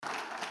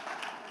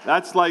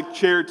That's like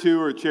chair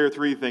 2 or chair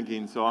 3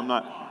 thinking, so I'm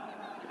not,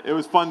 it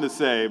was fun to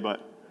say,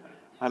 but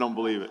I don't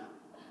believe it.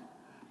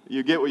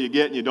 You get what you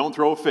get and you don't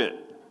throw a fit.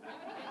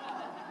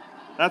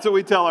 That's what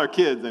we tell our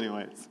kids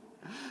anyways.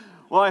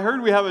 Well, I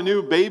heard we have a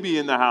new baby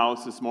in the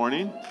house this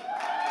morning.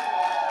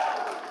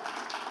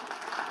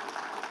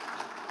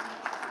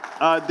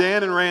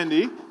 Dan and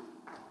Randy,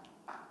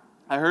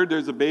 I heard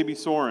there's a baby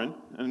Soren,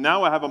 and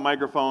now I have a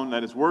microphone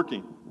that is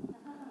working.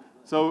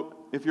 So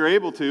if you're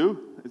able to,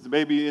 is the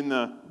baby in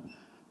the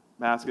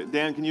basket?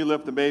 Dan, can you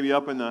lift the baby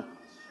up in the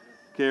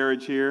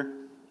carriage here?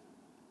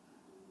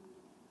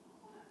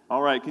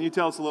 All right, can you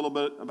tell us a little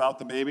bit about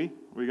the baby?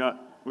 We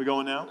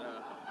going now?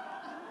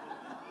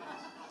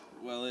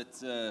 Well,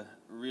 it's a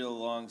real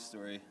long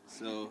story,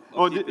 so...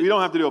 You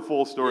don't have to do a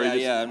full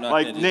story. I'm not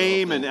like going to do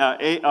name the whole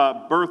thing.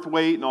 and birth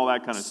weight and all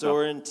that kind of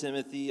Soren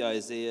Timothy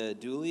Isaiah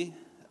Dooley,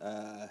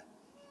 8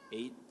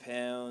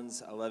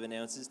 pounds, 11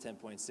 ounces,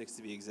 10.6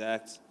 to be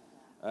exact.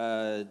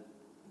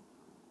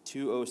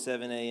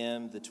 2:07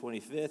 a.m. the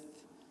 25th.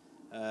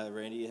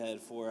 Randy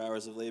had 4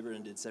 hours of labor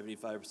and did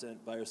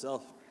 75% by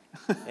herself.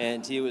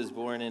 And he was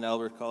born in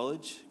Albert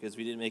College because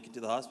we didn't make it to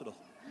the hospital.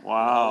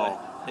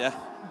 Wow. Yeah.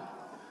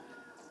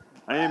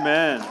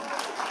 Amen.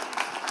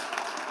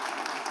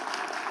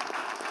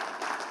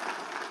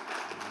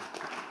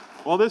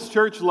 Well, this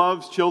church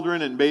loves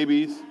children and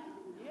babies,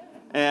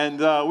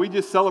 and we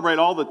just celebrate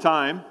all the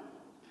time.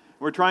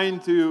 We're trying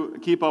to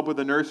keep up with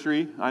the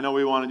nursery. I know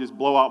we want to just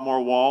blow out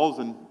more walls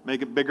and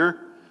make it bigger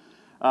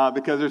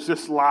because there's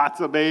just lots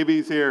of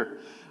babies here.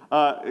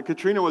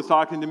 Katrina was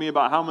talking to me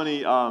about how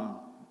many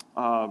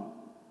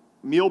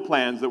meal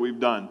plans that we've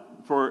done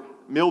for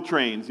meal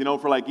trains,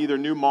 for like either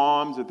new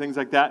moms or things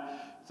like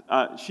that.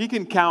 She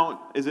can count,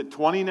 is it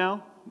 20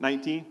 now?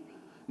 19?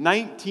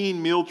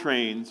 19 meal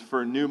trains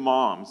for new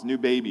moms, new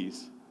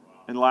babies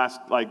in the last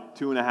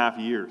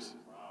 2.5 years.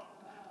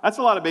 That's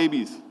a lot of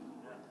babies.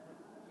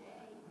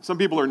 Some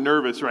people are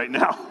nervous right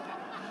now.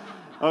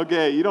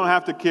 Okay, you don't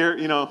have to care,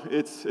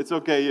 it's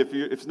okay. If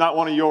it's not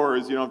one of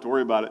yours, you don't have to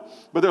worry about it.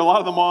 But there are a lot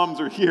of the moms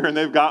are here and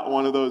they've got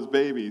one of those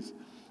babies.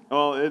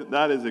 Well,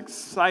 that is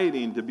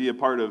exciting to be a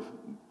part of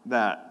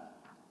that.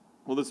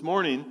 Well, this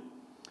morning,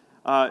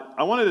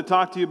 I wanted to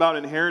talk to you about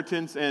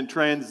inheritance and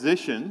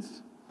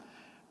transitions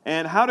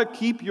and how to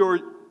keep your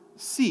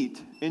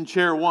seat in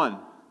chair 1.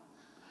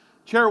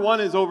 Chair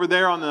 1 is over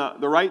there on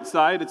the right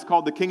side. It's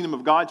called the Kingdom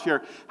of God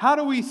chair. How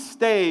do we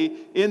stay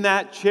in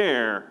that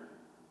chair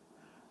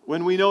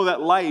when we know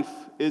that life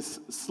is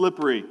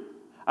slippery?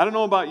 I don't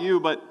know about you,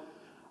 but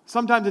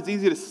sometimes it's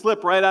easy to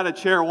slip right out of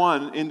chair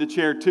 1 into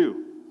chair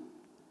 2.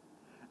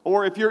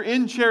 Or if you're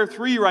in chair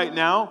 3 right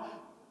now,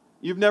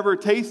 you've never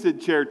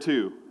tasted chair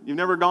 2. You've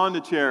never gone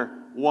to chair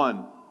 1.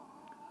 Well,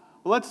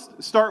 let's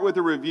start with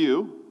a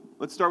review.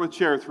 Let's start with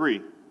chair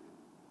 3.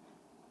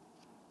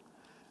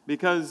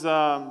 Because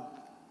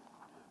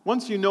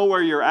once you know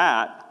where you're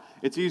at,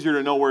 it's easier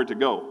to know where to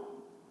go.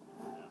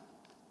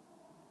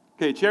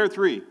 Okay, chair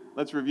 3.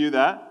 Let's review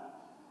that.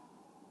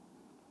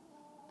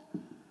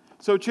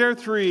 So chair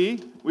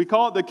 3, we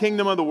call it the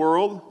kingdom of the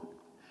world.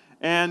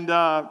 And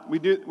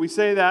we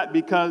say that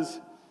because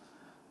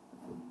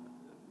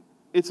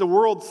it's a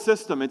world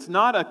system. It's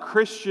not a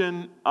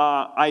Christian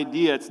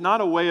idea. It's not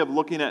a way of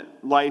looking at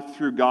life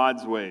through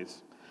God's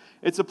ways.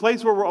 It's a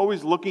place where we're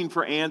always looking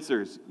for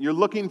answers. You're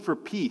looking for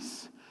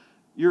peace.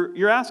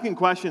 You're asking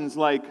questions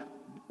like,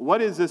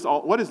 what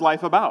is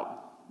life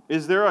about?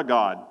 Is there a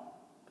God?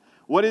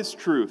 What is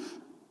truth?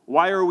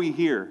 Why are we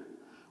here?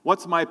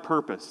 What's my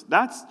purpose?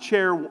 That's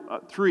chair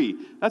 3.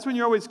 That's when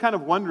you're always kind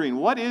of wondering,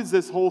 what is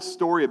this whole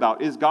story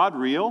about? Is God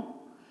real?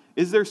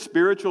 Is there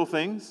spiritual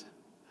things?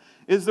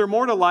 Is there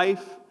more to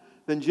life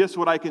than just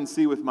what I can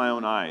see with my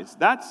own eyes?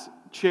 That's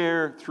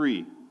chair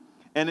 3.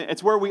 And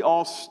it's where we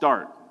all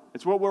start.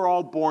 It's what we're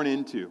all born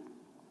into.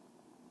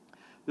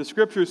 The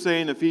scriptures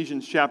say in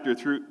Ephesians chapter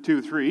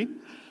 2:3,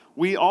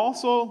 we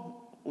also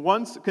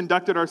once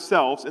conducted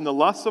ourselves in the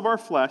lusts of our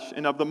flesh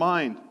and of the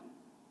mind,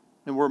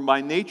 and were by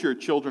nature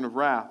children of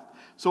wrath.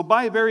 So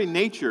by very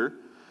nature,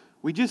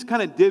 we just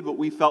kind of did what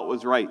we felt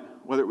was right,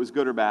 whether it was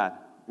good or bad.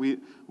 We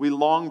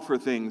longed for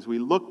things. We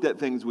looked at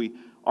things.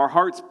 Our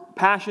hearts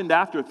passioned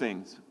after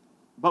things,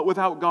 but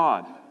without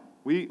God.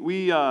 We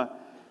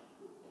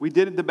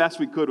did it the best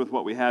we could with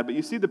what we had. But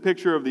you see the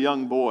picture of the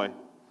young boy,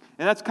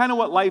 and that's kind of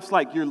what life's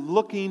like. You're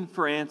looking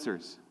for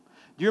answers.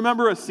 Do you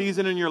remember a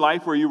season in your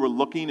life where you were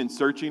looking and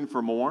searching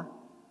for more?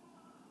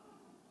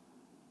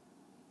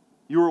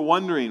 You were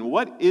wondering,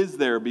 what is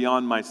there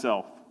beyond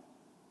myself?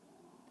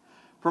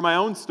 For my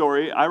own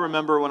story, I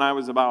remember when I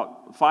was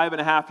about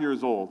 5.5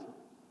 years old,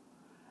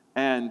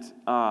 and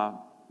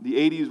the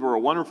 80s were a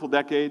wonderful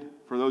decade,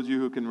 for those of you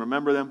who can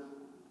remember them.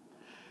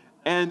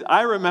 And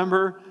I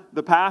remember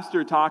the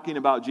pastor talking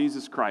about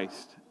Jesus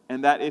Christ,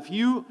 and that if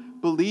you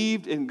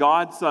believed in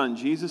God's Son,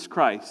 Jesus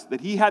Christ,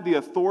 that He had the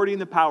authority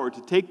and the power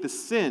to take the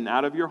sin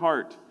out of your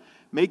heart,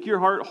 make your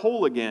heart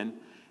whole again,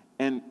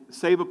 and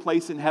save a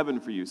place in heaven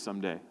for you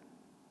someday.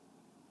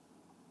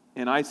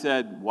 And I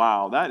said,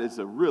 wow, that is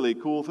a really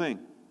cool thing.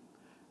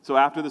 So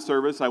after the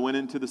service, I went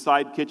into the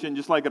side kitchen,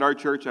 just like at our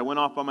church. I went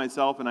off by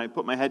myself and I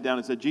put my head down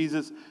and said,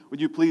 Jesus, would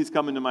you please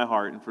come into my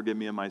heart and forgive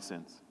me of my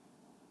sins?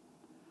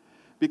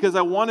 Because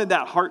I wanted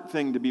that heart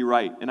thing to be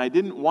right. And I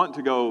didn't want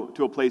to go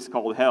to a place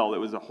called hell. It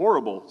was a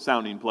horrible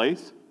sounding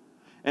place.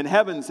 And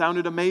heaven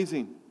sounded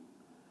amazing.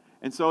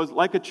 And so,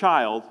 like a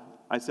child,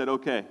 I said,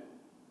 okay.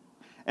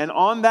 And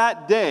on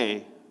that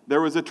day, there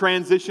was a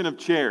transition of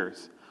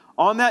chairs.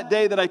 On that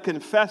day that I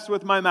confessed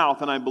with my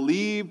mouth and I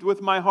believed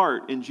with my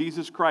heart in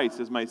Jesus Christ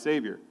as my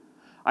Savior,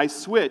 I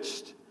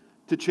switched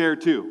to chair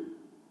 2.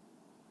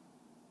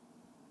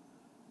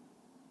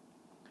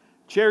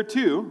 Chair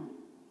 2,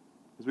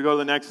 as we go to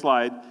the next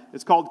slide,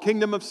 it's called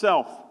Kingdom of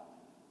Self.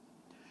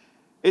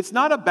 It's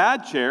not a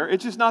bad chair,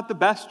 it's just not the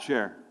best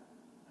chair.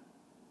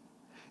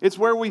 It's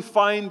where we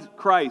find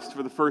Christ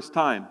for the first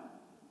time.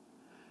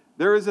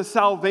 There is a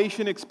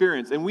salvation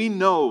experience, and we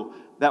know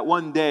that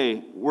one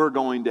day we're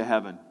going to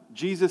heaven.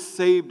 Jesus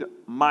saved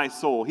my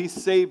soul. He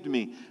saved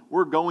me.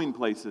 We're going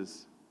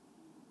places.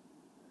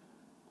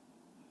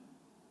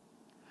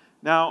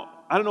 Now,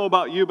 I don't know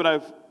about you, but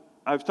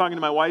I was talking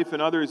to my wife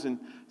and others, and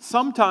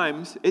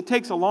sometimes it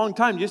takes a long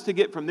time just to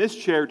get from this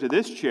chair to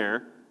this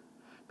chair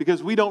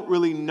because we don't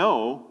really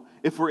know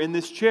if we're in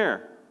this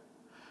chair.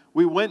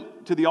 We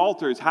went to the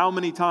altars how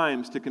many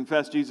times to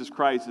confess Jesus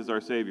Christ as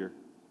our Savior?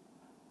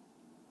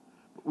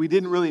 We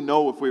didn't really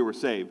know if we were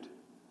saved.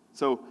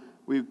 So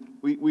we've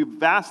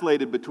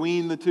vacillated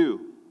between the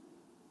two.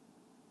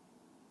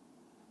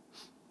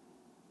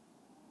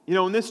 You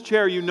know, in this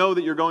chair, you know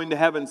that you're going to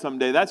heaven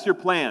someday. That's your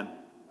plan.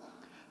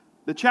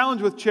 The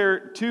challenge with chair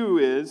 2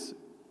 is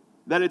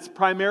that it's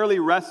primarily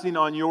resting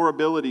on your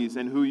abilities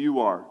and who you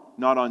are,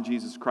 not on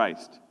Jesus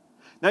Christ.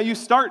 Now, you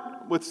start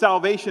with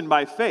salvation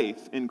by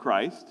faith in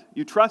Christ.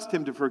 You trust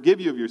Him to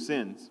forgive you of your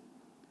sins.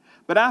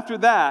 But after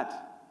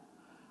that,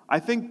 I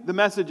think the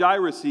message I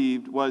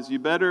received was you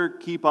better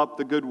keep up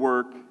the good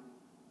work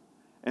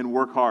and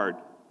work hard.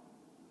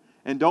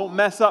 And don't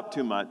mess up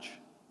too much.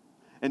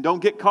 And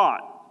don't get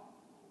caught.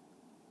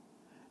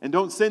 And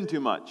don't sin too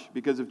much.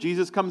 Because if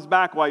Jesus comes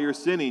back while you're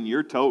sinning,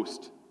 you're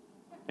toast.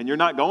 And you're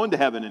not going to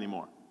heaven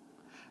anymore.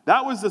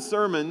 That was the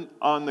sermon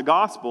on the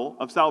gospel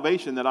of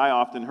salvation that I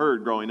often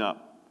heard growing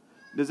up.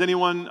 Does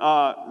anyone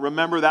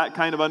remember that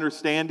kind of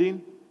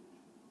understanding?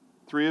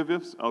 3 of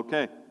us?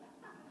 Okay.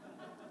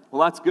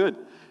 Well, that's good.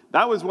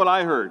 That was what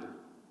I heard.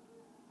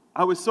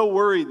 I was so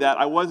worried that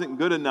I wasn't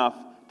good enough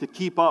to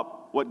keep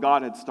up what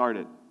God had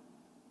started.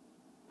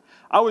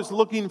 I was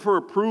looking for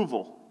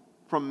approval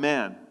from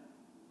man.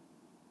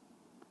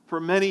 For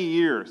many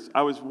years,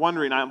 I was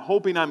wondering, I'm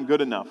hoping I'm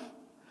good enough.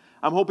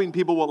 I'm hoping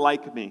people will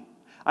like me.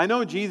 I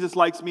know Jesus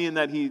likes me in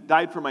that He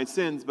died for my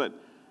sins, but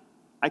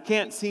I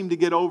can't seem to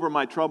get over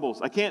my troubles.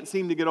 I can't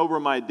seem to get over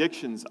my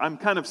addictions. I'm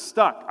kind of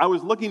stuck. I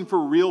was looking for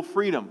real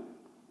freedom.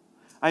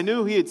 I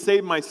knew He had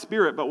saved my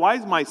spirit, but why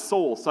is my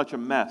soul such a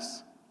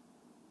mess?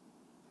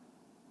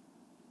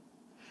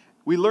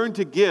 We learn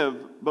to give,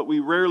 but we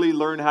rarely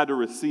learn how to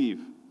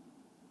receive.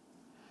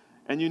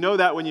 And you know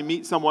that when you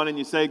meet someone and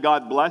you say,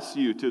 God bless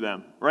you to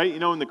them, right? You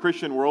know, in the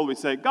Christian world, we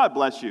say, God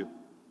bless you.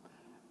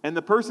 And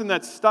the person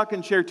that's stuck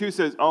in chair 2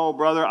 says, oh,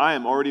 brother, I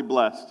am already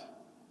blessed.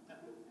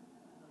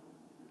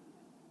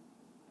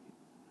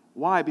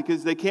 Why?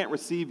 Because they can't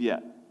receive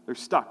yet. They're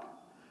stuck.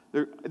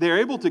 They're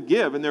able to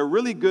give, and they're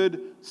really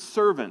good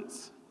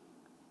servants.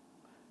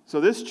 So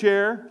this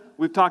chair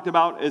we've talked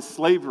about is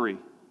slavery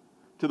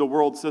to the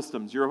world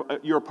systems.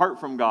 You're apart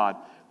from God.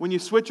 When you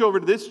switch over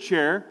to this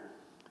chair,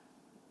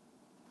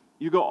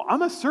 you go,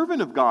 I'm a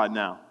servant of God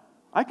now.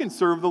 I can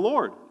serve the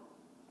Lord.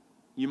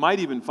 You might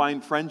even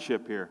find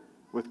friendship here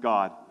with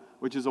God,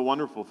 which is a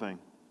wonderful thing.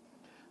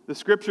 The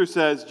scripture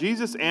says,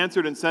 Jesus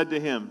answered and said to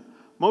him,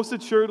 most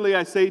assuredly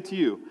I say to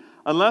you,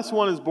 unless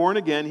one is born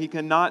again, he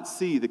cannot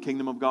see the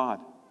kingdom of God.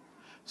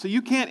 So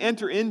you can't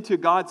enter into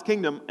God's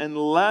kingdom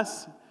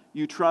unless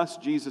you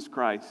trust Jesus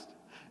Christ.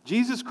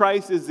 Jesus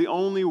Christ is the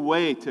only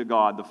way to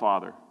God the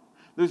Father.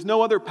 There's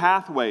no other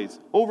pathways.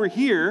 Over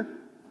here,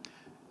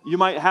 you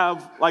might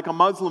have like a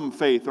Muslim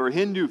faith or a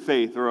Hindu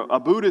faith or a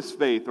Buddhist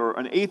faith or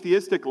an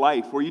atheistic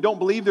life where you don't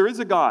believe there is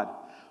a God.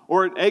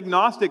 Or an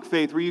agnostic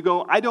faith where you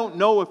go, I don't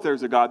know if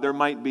there's a God. There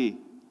might be.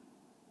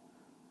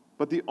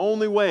 But the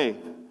only way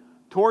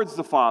towards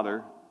the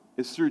Father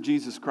is through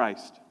Jesus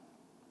Christ.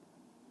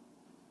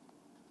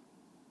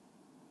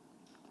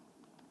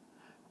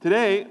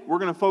 Today, we're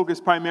going to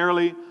focus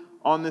primarily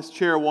on this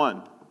chair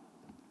 1.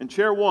 And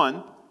chair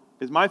 1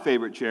 is my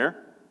favorite chair.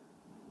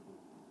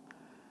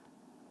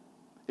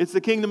 It's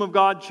the Kingdom of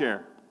God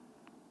chair.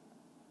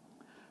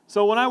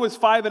 So when I was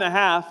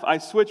 5.5, I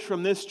switched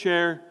from this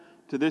chair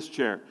to this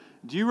chair.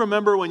 Do you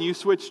remember when you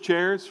switched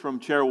chairs from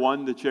chair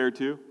 1 to chair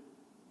 2?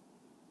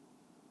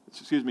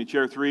 Excuse me,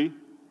 chair 3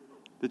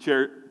 to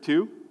chair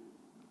 2?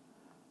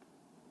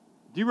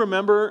 Do you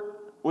remember,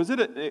 was it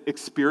an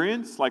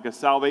experience, like a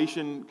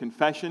salvation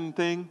confession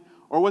thing?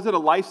 Or was it a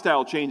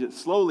lifestyle change that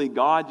slowly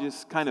God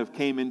just kind of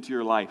came into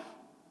your life?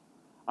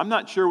 I'm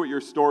not sure what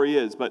your story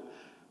is, but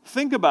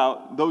think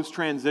about those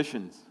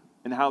transitions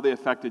and how they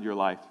affected your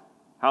life.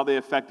 how they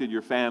affected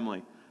your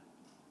family.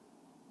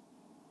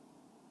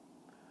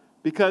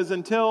 Because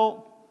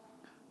until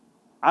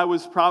I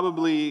was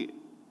probably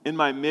in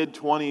my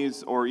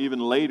mid-20s or even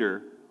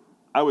later,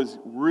 I was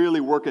really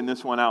working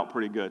this one out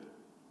pretty good.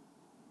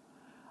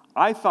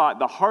 I thought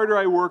the harder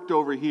I worked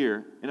over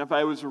here, and if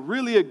I was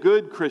really a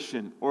good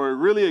Christian or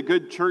really a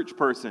good church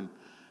person,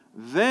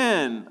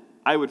 then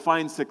I would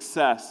find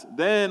success.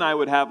 Then I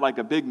would have like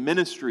a big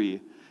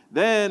ministry.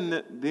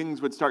 Then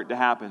things would start to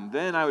happen.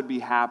 Then I would be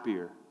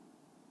happier.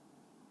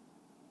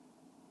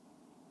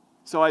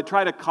 So I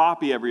try to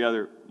copy every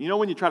other. You know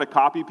when you try to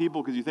copy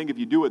people because you think if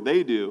you do what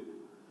they do,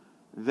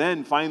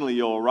 then finally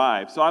you'll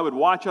arrive. So I would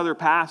watch other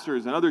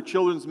pastors and other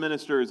children's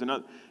ministers,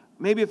 and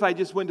maybe if I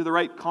just went to the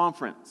right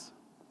conference.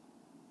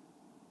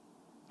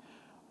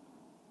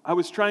 I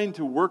was trying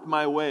to work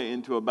my way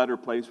into a better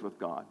place with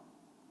God.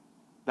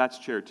 That's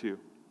chair 2.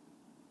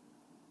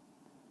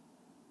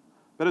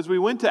 But as we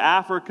went to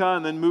Africa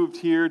and then moved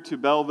here to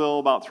Belleville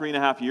about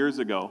 3.5 years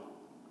ago,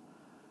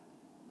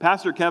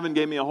 Pastor Kevin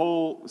gave me a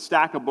whole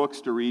stack of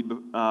books to read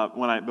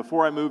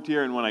before I moved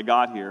here and when I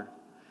got here.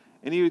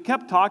 And he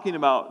kept talking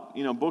about,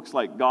 books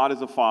like God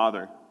is a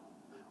Father.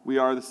 We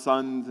are the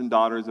sons and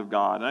daughters of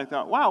God. And I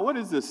thought, wow, what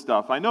is this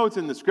stuff? I know it's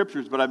in the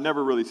scriptures, but I've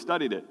never really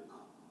studied it.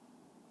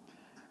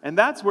 And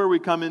that's where we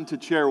come into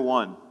chair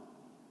 1.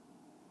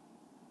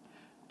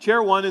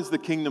 Chair 1 is the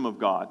kingdom of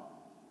God.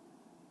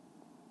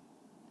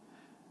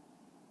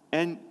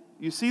 And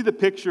you see the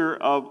picture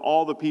of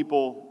all the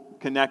people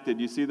connected.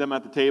 You see them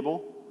at the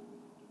table?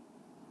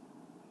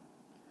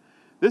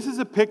 This is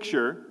a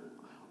picture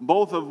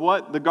both of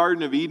what the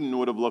Garden of Eden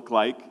would have looked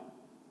like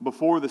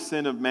before the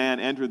sin of man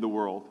entered the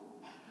world.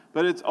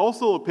 But it's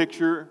also a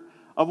picture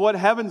of what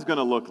heaven's going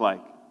to look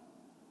like.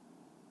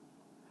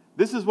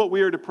 This is what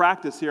we are to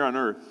practice here on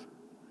earth,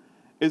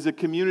 is a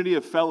community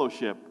of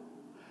fellowship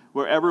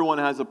where everyone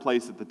has a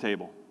place at the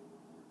table.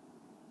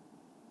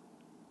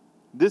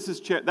 That's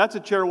a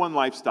chair 1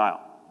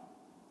 lifestyle.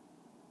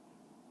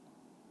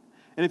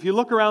 And if you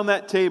look around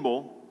that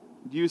table,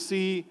 do you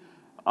see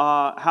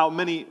how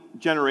many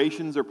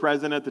generations are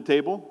present at the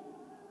table?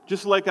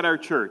 Just like at our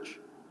church.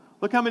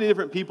 Look how many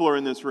different people are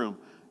in this room.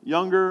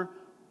 Younger,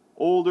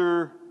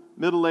 older,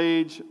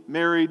 middle-aged,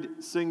 married,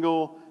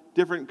 single,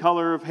 different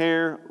color of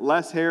hair,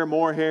 less hair,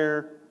 more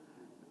hair.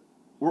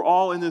 We're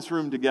all in this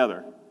room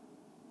together.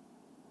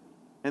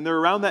 And they're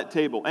around that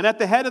table. And at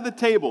the head of the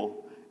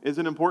table is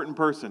an important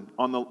person.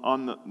 On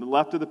the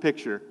left of the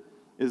picture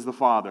is the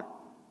Father.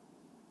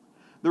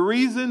 The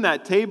reason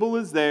that table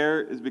is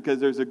there is because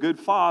there's a good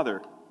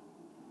father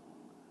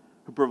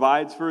who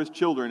provides for his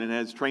children and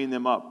has trained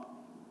them up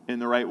in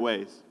the right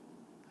ways.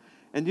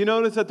 And do you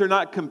notice that they're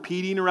not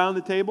competing around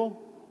the table,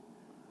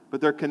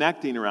 but they're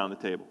connecting around the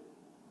table?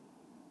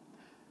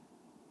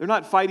 They're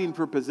not fighting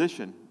for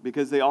position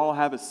because they all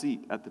have a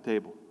seat at the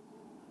table.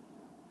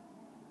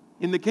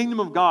 In the kingdom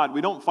of God,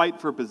 we don't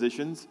fight for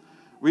positions.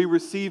 We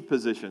receive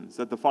positions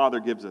that the Father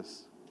gives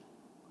us.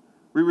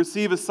 We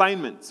receive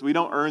assignments. We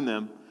don't earn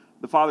them.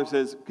 The Father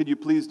says, could you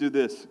please do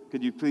this?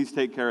 Could you please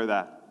take care of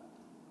that?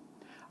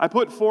 I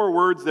put 4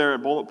 words there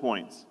at bullet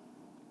points.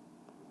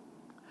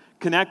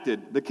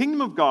 Connected. The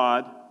kingdom of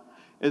God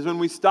is when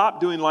we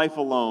stop doing life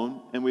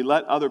alone and we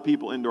let other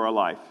people into our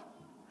life.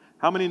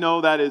 How many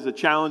know that is a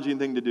challenging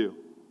thing to do?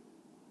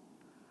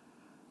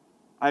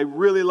 I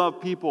really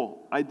love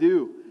people. I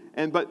do.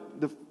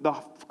 But the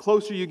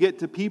closer you get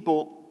to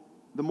people,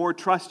 the more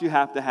trust you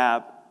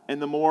have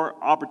and the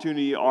more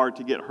opportunity you are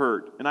to get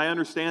hurt. And I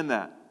understand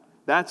that.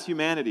 That's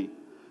humanity.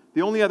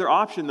 The only other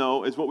option,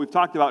 though, is what we've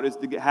talked about, is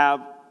to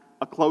have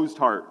a closed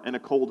heart and a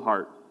cold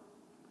heart.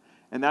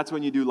 And that's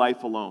when you do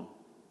life alone.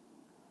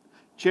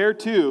 Chair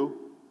 2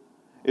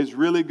 is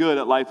really good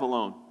at life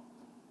alone.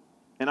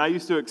 And I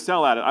used to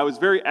excel at it. I was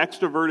very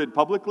extroverted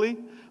publicly,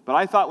 but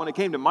I thought when it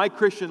came to my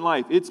Christian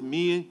life, it's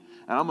me,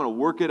 and I'm going to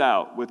work it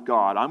out with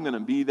God. I'm going to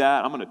be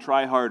that. I'm going to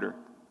try harder.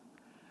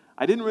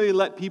 I didn't really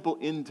let people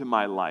into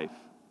my life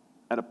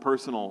at a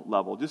personal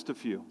level, just a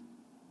few.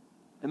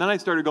 And then I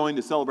started going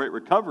to Celebrate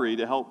Recovery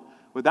to help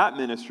with that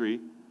ministry.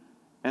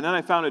 And then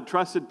I found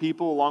trusted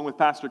people along with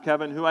Pastor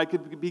Kevin who I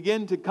could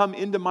begin to come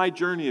into my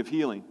journey of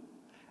healing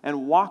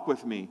and walk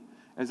with me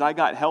as I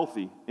got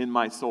healthy in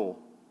my soul.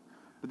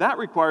 But that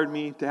required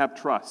me to have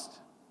trust.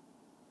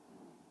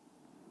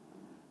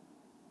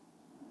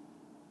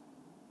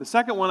 The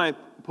second one I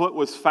put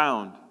was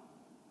found.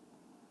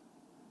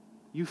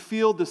 You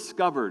feel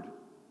discovered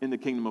in the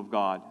kingdom of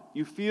God.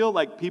 You feel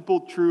like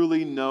people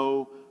truly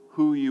know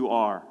who you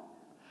are.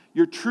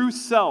 Your true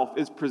self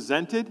is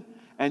presented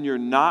and you're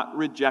not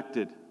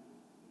rejected.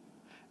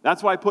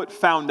 That's why I put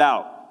found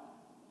out.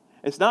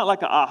 It's not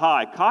like aha,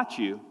 I caught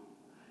you.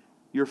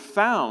 You're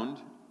found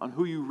on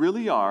who you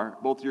really are,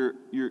 both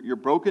your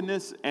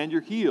brokenness and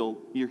your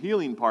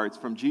healing parts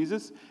from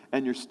Jesus,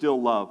 and you're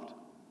still loved.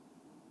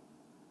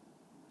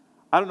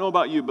 I don't know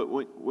about you, but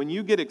when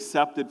you get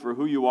accepted for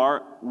who you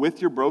are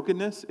with your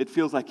brokenness, it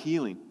feels like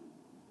healing.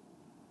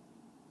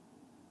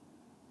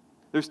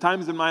 There's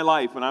times in my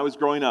life when I was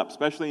growing up,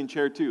 especially in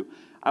chair 2,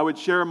 I would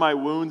share my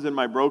wounds and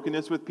my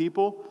brokenness with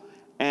people,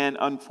 and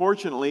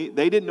unfortunately,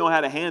 they didn't know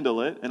how to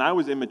handle it, and I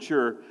was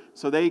immature,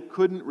 so they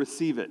couldn't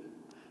receive it.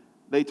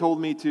 They told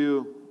me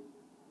to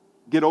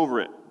get over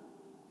it.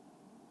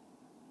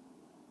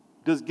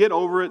 Does get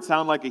over it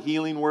sound like a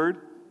healing word?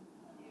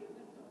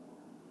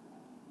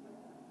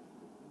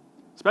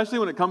 Especially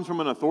when it comes from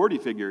an authority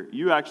figure.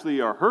 You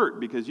actually are hurt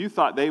because you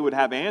thought they would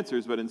have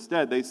answers, but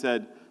instead they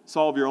said,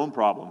 solve your own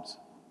problems.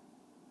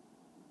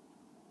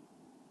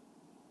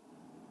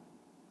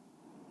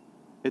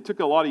 It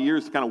took a lot of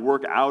years to kind of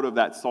work out of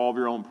that solve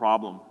your own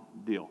problem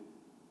deal.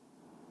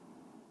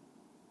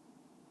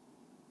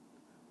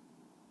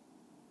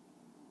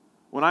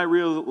 When I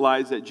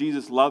realized that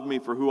Jesus loved me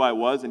for who I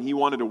was and he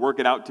wanted to work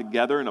it out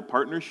together in a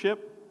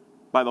partnership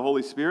by the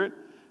Holy Spirit,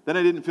 then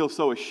I didn't feel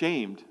so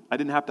ashamed. I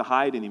didn't have to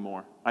hide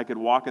anymore. I could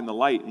walk in the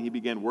light, and he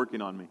began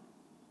working on me.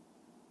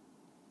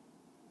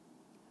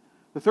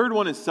 The third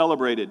one is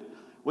celebrated.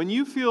 When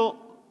you feel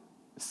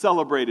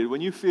celebrated, when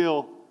you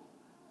feel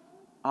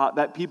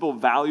that people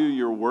value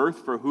your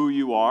worth for who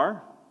you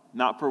are,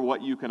 not for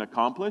what you can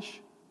accomplish,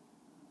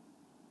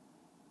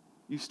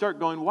 you start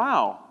going,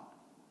 wow,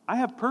 I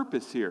have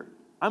purpose here.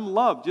 I'm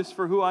loved just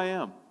for who I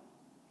am.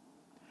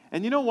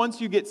 And once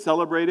you get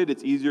celebrated,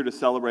 it's easier to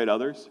celebrate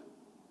others.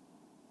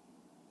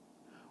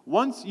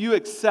 Once you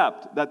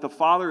accept that the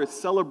Father is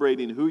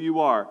celebrating who you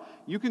are,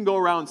 you can go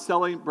around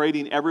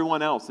celebrating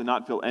everyone else and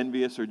not feel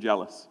envious or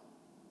jealous.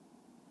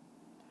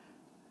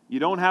 You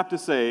don't have to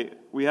say,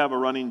 we have a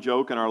running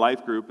joke in our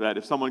life group that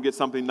if someone gets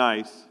something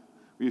nice,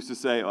 we used to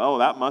say, oh,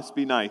 that must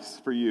be nice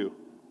for you.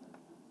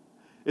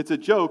 It's a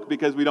joke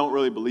because we don't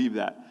really believe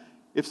that.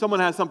 If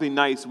someone has something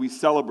nice, we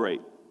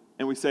celebrate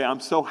and we say, I'm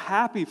so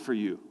happy for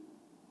you.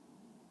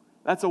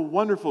 That's a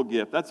wonderful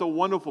gift. That's a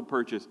wonderful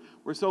purchase.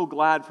 We're so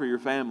glad for your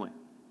family.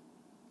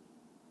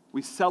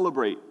 We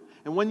celebrate.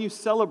 And when you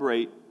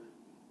celebrate,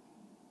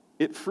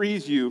 it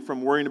frees you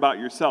from worrying about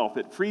yourself.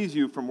 It frees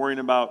you from worrying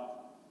about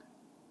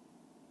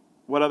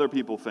what other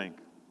people think.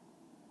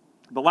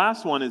 The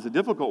last one is a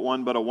difficult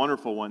one, but a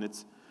wonderful one.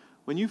 It's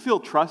when you feel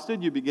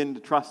trusted, you begin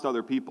to trust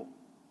other people.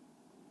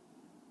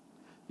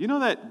 You know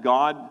that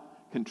God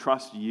can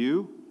trust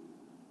you?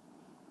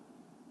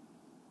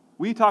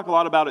 We talk a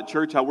lot about at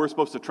church how we're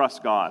supposed to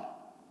trust God.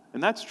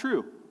 And that's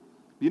true.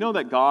 Do you know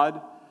that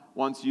God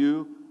wants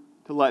you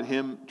to let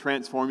him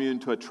transform you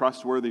into a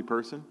trustworthy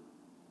person?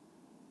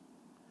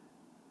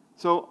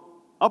 So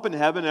up in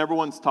heaven,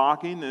 everyone's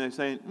talking and they're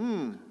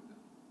saying,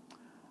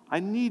 I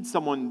need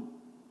someone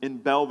in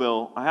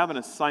Belleville. I have an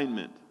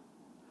assignment.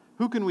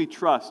 Who can we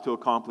trust to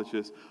accomplish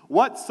this?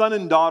 What son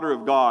and daughter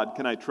of God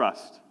can I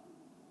trust?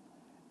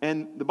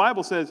 And the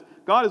Bible says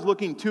God is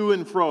looking to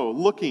and fro,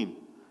 looking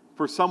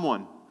for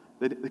someone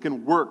that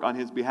can work on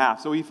his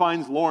behalf. So he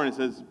finds Lauren and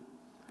says,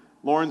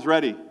 Lauren's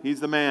ready. He's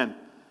the man.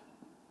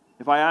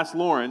 If I ask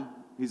Lauren,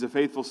 he's a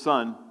faithful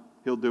son,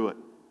 he'll do it.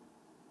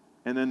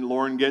 And then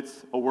Lauren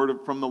gets a word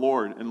from the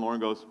Lord, and Lauren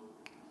goes,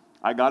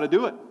 I got to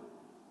do it.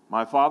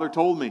 My father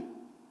told me.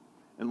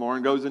 And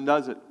Lauren goes and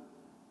does it.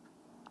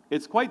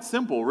 It's quite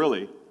simple,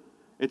 really.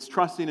 It's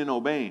trusting and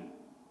obeying.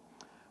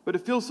 But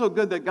it feels so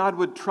good that God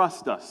would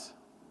trust us.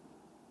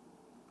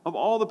 Of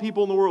all the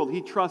people in the world,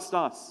 he trusts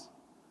us.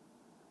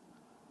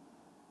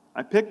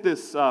 I picked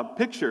this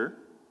picture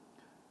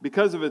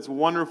because of its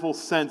wonderful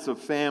sense of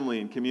family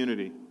and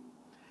community.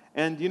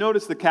 And you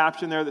notice the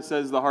caption there that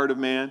says, The Heart of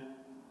Man?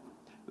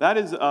 That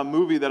is a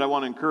movie that I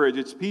want to encourage.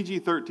 It's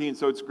PG-13,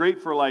 so it's great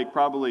for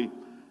probably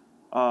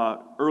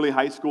early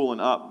high school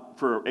and up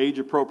for age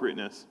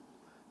appropriateness.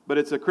 But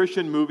it's a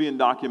Christian movie and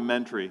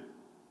documentary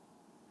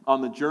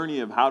on the journey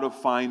of how to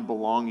find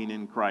belonging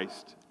in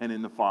Christ and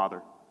in the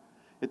Father.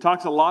 It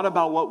talks a lot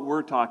about what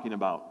we're talking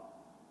about.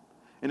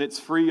 And it's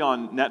free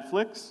on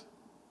Netflix.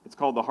 It's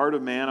called The Heart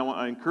of Man.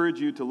 I encourage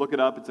you to look it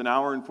up. It's an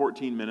hour and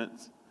 14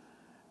 minutes.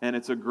 And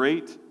it's a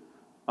great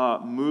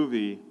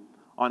movie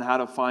on how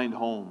to find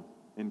home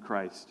in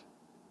Christ.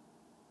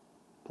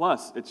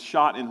 Plus, it's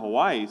shot in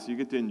Hawaii, so you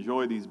get to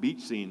enjoy these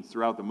beach scenes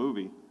throughout the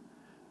movie.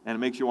 And it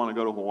makes you want to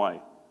go to Hawaii.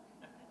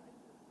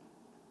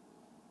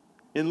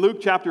 In Luke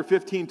chapter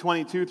 15,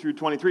 22 through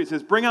 23, it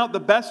says, Bring out the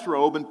best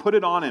robe and put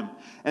it on him,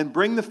 and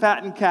bring the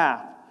fattened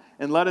calf,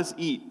 and let us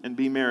eat and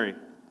be merry.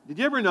 Did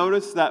you ever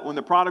notice that when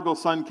the prodigal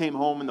son came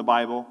home in the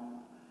Bible,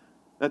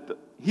 that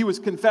he was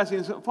confessing,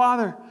 and said,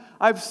 Father,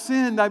 I've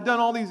sinned, I've done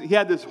all these, he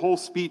had this whole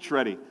speech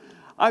ready.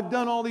 I've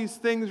done all these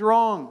things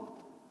wrong.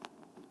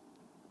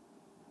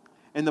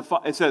 And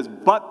it says,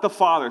 but the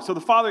father. So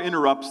the father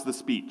interrupts the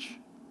speech.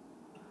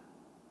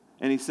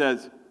 And he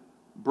says,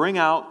 bring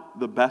out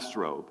the best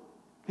robe.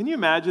 Can you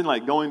imagine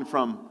going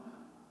from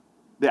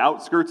the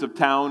outskirts of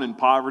town in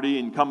poverty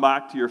and come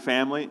back to your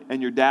family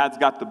and your dad's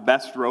got the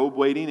best robe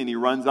waiting and he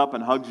runs up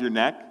and hugs your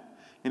neck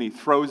and he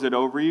throws it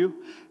over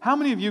you? How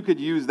many of you could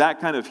use that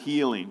kind of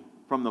healing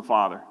from the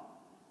Father?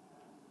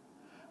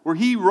 Where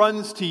he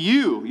runs to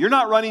you. You're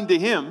not running to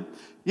him.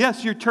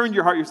 Yes, you turned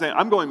your heart. You're saying,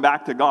 I'm going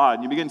back to God.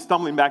 And you begin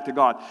stumbling back to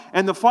God.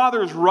 And the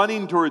Father is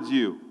running towards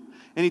you.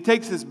 And he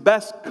takes his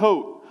best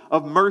coat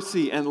of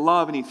mercy and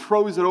love, and He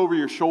throws it over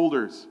your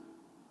shoulders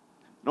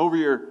and over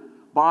your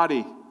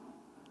body,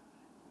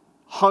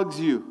 hugs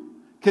you,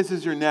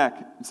 kisses your neck,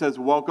 and says,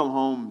 "Welcome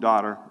home,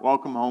 daughter.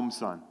 Welcome home,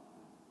 son.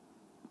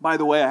 By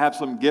the way, I have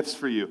some gifts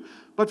for you.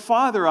 But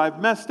Father,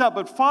 I've messed up.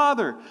 But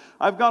Father,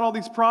 I've got all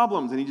these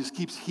problems." And He just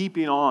keeps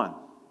heaping on.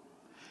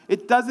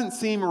 It doesn't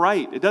seem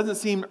right. It doesn't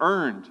seem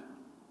earned.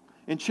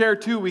 In chair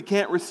 2, we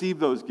can't receive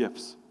those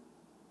gifts.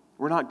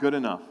 We're not good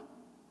enough.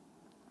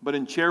 But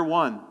in chair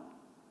 1,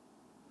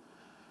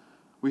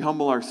 we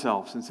humble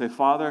ourselves and say,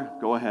 "Father,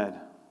 go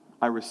ahead.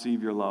 I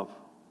receive your love."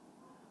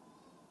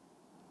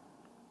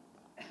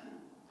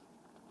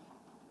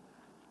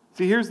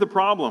 See, here's the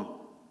problem.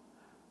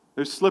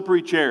 There's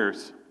slippery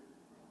chairs.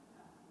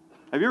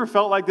 Have you ever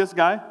felt like this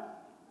guy?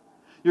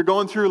 You're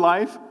going through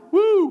life,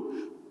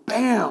 woo,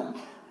 bam,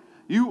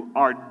 you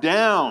are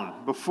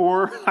down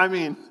before,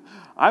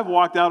 I've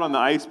walked out on the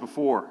ice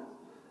before,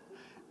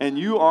 and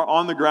you are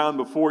on the ground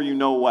before you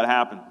know what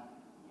happened.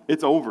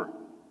 It's over.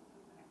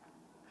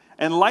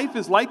 And life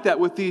is like that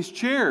with these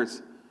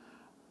chairs.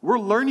 We're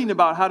learning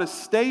about how to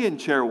stay in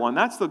chair 1.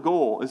 That's the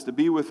goal, is to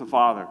be with the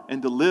Father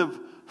and to live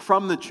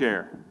from the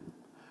chair.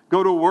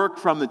 Go to work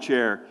from the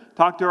chair.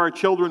 Talk to our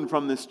children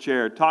from this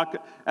chair. Talk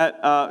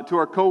to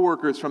our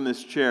coworkers from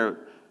this chair.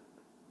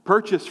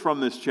 Purchase from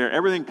this chair.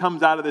 Everything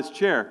comes out of this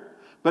chair.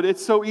 But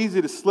it's so easy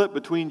to slip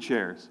between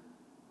chairs.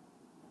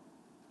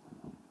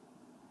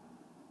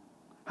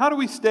 How do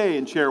we stay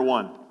in chair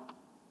 1?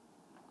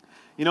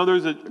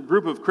 There's a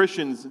group of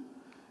Christians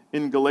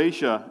in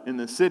Galatia, in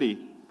the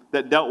city,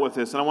 that dealt with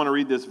this. And I want to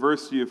read this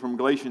verse to you from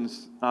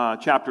Galatians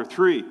chapter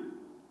 3. It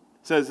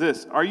says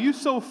this, "Are you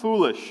so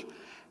foolish?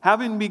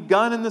 Having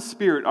begun in the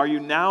Spirit, are you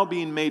now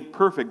being made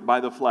perfect by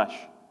the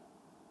flesh?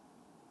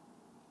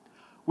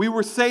 We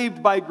were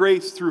saved by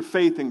grace through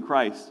faith in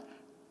Christ.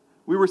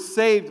 We were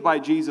saved by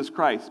Jesus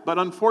Christ. But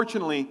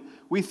unfortunately,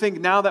 we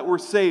think now that we're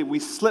saved, we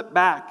slip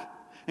back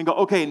and go,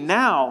 okay,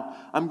 now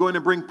I'm going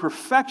to bring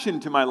perfection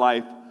to my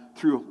life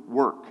through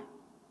work,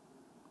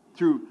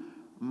 through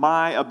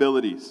my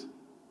abilities."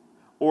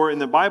 Or in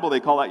the Bible, they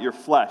call that your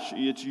flesh.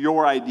 It's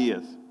your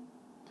ideas.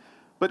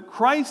 But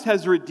Christ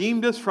has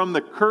redeemed us from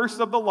the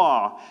curse of the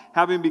law,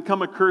 having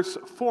become a curse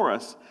for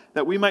us,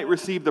 that we might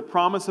receive the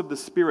promise of the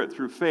Spirit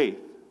through faith.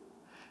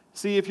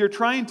 See, if you're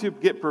trying to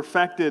get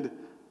perfected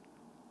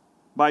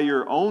by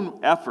your own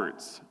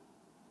efforts,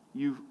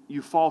 you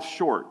fall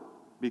short,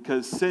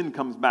 because sin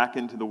comes back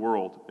into the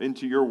world,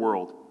 into your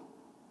world.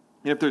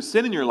 And if there's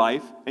sin in your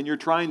life and you're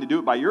trying to do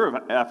it by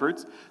your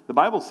efforts, the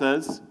Bible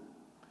says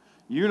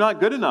you're not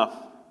good enough.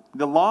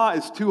 The law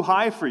is too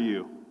high for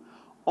you.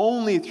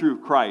 Only through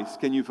Christ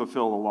can you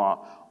fulfill the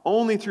law.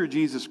 Only through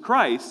Jesus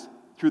Christ,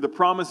 through the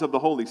promise of the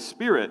Holy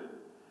Spirit,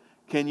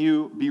 can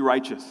you be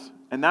righteous.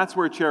 And that's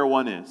where chair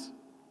 1 is.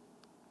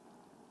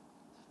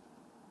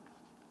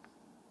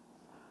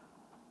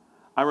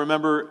 I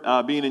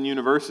remember being in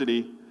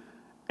university,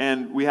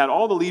 and we had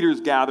all the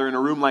leaders gather in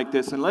a room like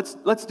this, and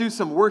let's do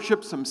some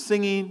worship, some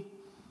singing.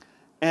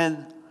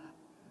 And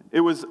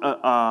it was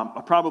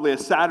probably a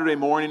Saturday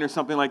morning or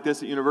something like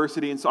this at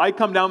university. And so I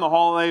come down the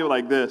hallway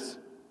like this.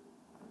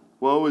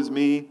 "Woe is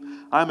me.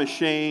 I'm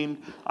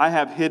ashamed. I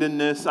have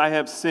hiddenness. I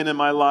have sin in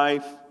my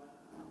life."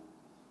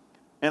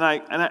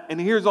 And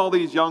here's all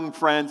these young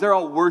friends. They're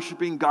all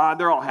worshiping God.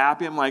 They're all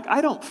happy. I'm like,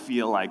 I don't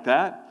feel like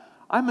that.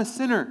 I'm a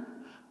sinner.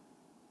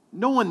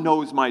 No one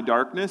knows my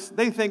darkness.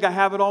 They think I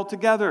have it all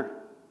together.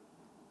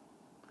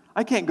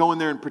 I can't go in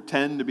there and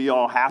pretend to be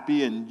all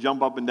happy and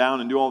jump up and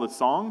down and do all the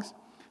songs.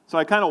 So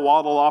I kind of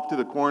waddle off to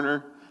the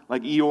corner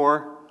like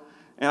Eeyore.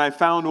 And I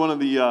found one of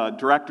the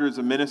directors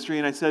of ministry,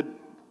 and I said,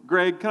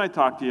 "Greg, can I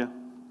talk to you?"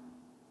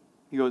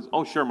 He goes,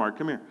 "Oh, sure, Mark,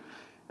 come here."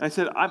 And I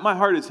said, "My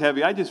heart is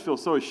heavy. I just feel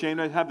so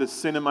ashamed. I have this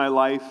sin in my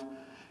life."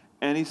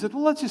 And he said,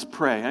 "Well, let's just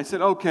pray." And I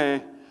said,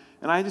 "Okay."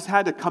 And I just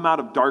had to come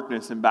out of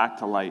darkness and back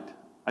to light.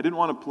 I didn't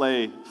want to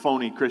play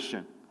phony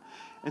Christian.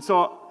 And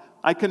so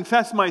I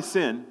confessed my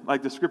sin,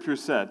 like the scripture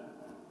said.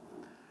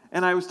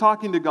 And I was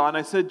talking to God, and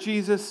I said,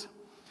 "Jesus,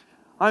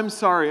 I'm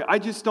sorry. I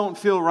just don't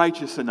feel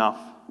righteous enough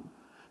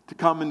to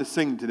come and to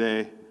sing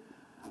today.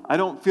 I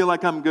don't feel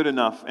like I'm good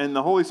enough." And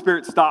the Holy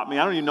Spirit stopped me.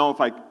 I don't even know if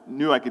I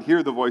knew I could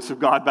hear the voice of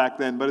God back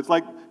then, but it's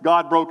like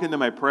God broke into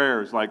my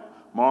prayers, like,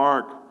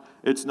 "Mark,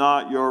 it's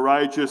not your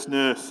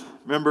righteousness.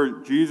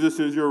 Remember, Jesus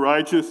is your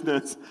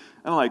righteousness."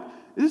 And I'm like,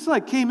 this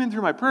like came in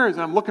through my prayers,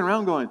 and I'm looking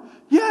around going,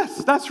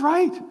 yes, that's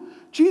right.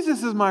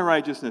 Jesus is my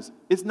righteousness.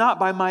 It's not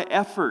by my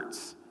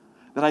efforts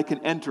that I can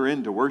enter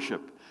into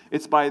worship.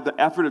 It's by the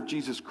effort of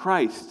Jesus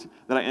Christ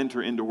that I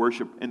enter into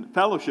worship and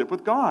fellowship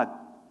with God.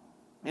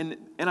 And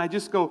I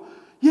just go,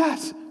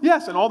 yes,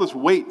 yes. And all this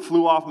weight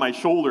flew off my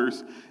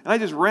shoulders. And I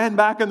just ran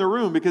back in the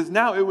room, because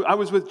now I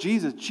was with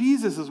Jesus.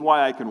 Jesus is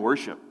why I can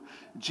worship.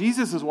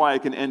 Jesus is why I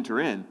can enter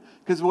in.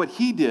 Because of what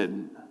He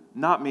did,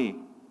 not me.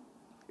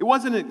 It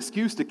wasn't an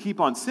excuse to keep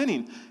on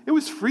sinning. It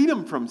was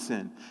freedom from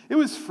sin. It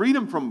was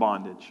freedom from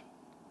bondage.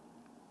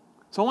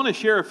 So I want to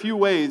share a few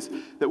ways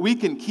that we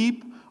can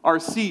keep our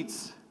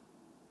seats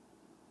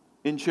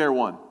in chair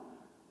 1.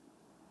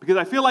 Because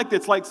I feel like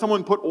it's like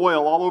someone put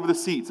oil all over the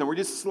seats and we're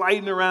just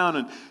sliding around,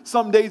 and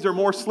some days are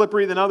more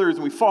slippery than others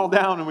and we fall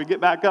down and we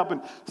get back up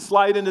and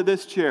slide into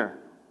this chair.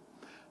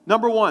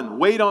 Number one,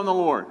 wait on the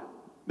Lord.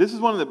 This is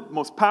one of the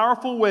most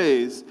powerful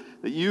ways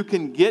that you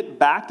can get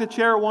back to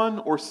chair one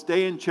or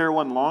stay in chair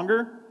one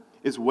longer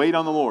is wait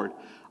on the Lord.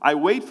 I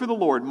wait for the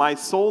Lord. My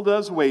soul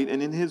does wait,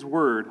 and in His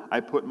word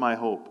I put my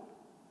hope.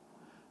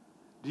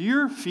 Do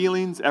your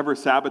feelings ever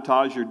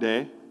sabotage your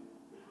day?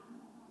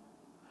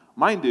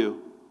 Mine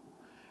do.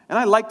 And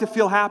I like to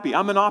feel happy.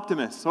 I'm an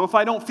optimist. So if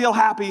I don't feel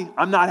happy,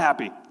 I'm not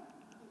happy.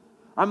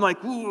 I'm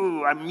like,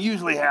 ooh, I'm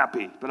usually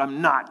happy, but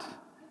I'm not.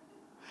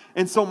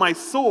 And so my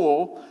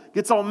soul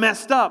gets all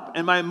messed up,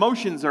 and my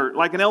emotions are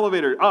like an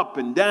elevator, up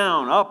and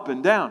down, up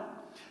and down.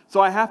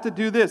 So I have to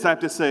do this. I have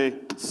to say,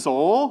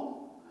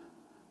 soul,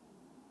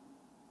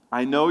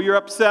 I know you're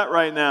upset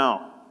right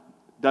now.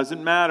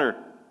 Doesn't matter.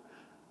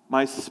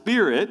 My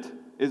spirit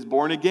is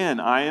born again.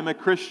 I am a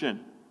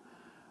Christian.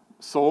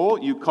 Soul,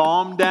 you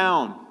calm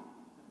down.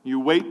 You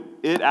wait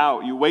it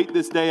out. You wait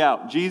this day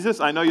out.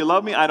 Jesus, I know you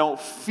love me. I don't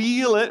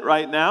feel it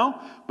right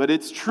now, but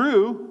it's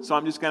true, so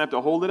I'm just going to have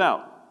to hold it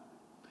out.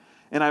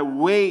 And I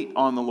wait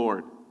on the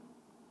Lord.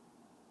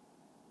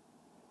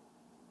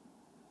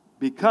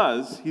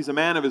 Because He's a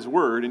man of His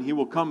word, and He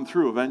will come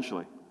through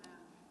eventually.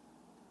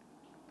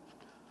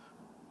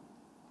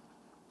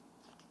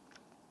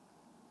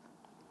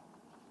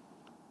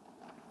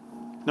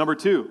 Number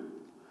two,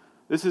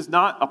 this is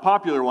not a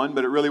popular one,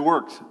 but it really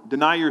works.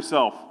 Deny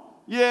yourself.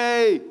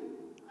 Yay!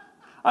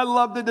 I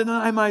love to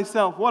deny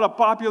myself. What a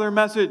popular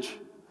message.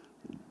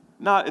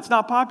 It's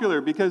not popular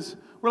because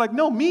we're like,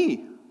 no,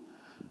 me.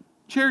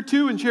 Chair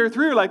 2 and chair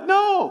 3 are like,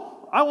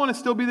 no, I want to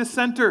still be the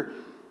center.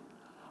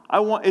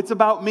 It's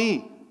about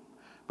me.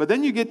 But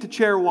then you get to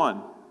chair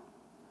 1.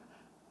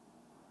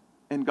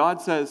 And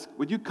God says,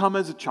 would you come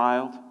as a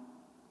child?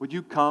 Would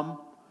you come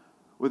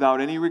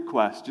without any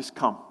request? Just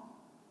come.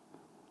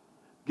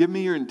 Give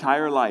me your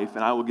entire life,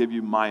 and I will give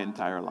you my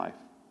entire life.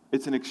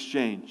 It's an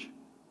exchange.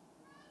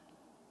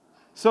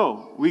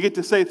 So, we get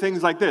to say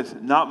things like this,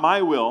 not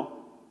my will,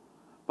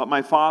 but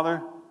my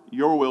Father,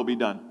 your will be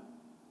done.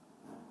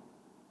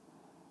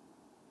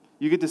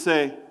 You get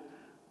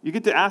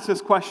to ask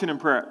this question in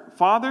prayer.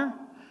 Father,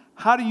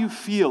 how do you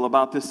feel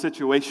about this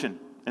situation?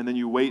 And then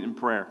you wait in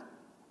prayer.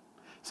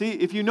 See,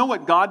 if you know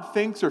what God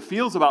thinks or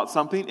feels about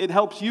something, it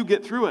helps you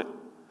get through it.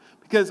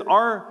 Because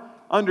our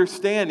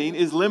understanding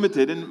is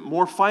limited and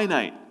more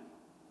finite.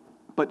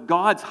 But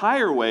God's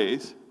higher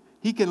ways,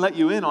 He can let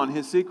you in on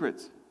His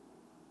secrets.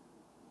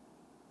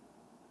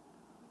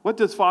 What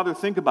does Father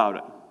think about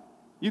it?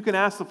 You can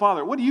ask the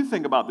Father, what do you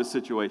think about this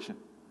situation?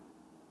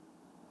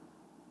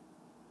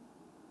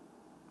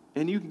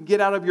 And you can get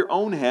out of your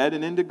own head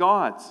and into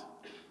God's.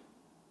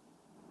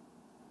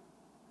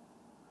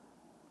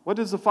 What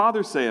does the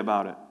Father say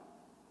about it?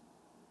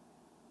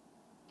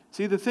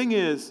 See, the thing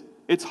is,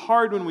 it's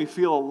hard when we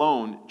feel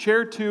alone.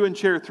 Chair 2 and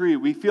chair 3,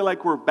 we feel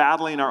like we're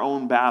battling our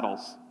own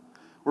battles.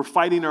 We're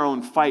fighting our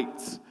own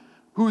fights.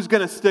 Who's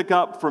going to stick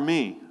up for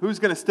me? Who's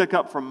going to stick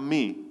up for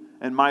me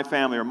and my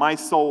family or my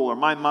soul or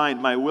my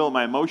mind, my will,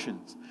 my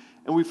emotions?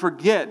 And we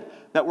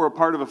forget that we're a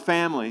part of a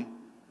family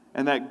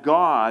and that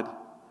God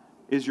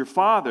is your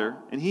Father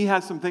and He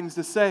has some things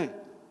to say.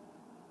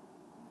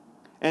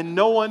 And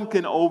no one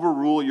can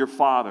overrule your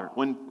Father.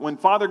 When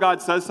Father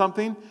God says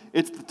something,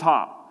 it's the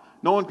top.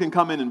 No one can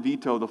come in and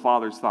veto the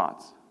Father's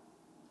thoughts.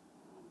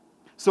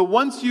 So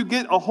once you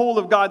get a hold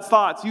of God's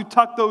thoughts, you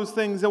tuck those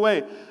things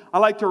away. I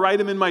like to write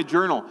them in my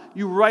journal.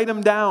 You write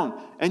them down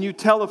and you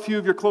tell a few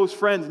of your close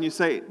friends and you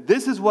say,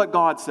 this is what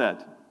God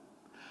said.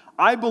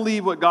 I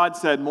believe what God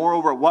said,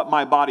 moreover, what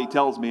my body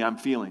tells me I'm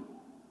feeling.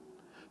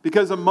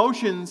 Because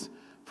emotions,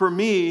 for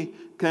me,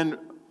 can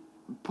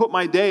put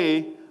my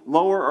day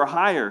lower or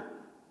higher.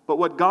 But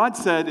what God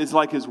said is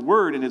like His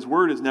Word, and His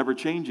Word is never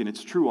changing.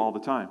 It's true all the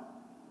time.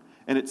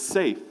 And it's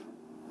safe.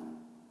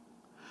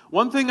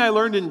 One thing I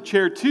learned in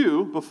chair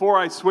 2 before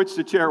I switched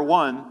to chair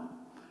 1,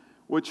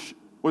 which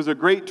was a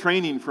great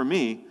training for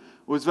me,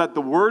 was that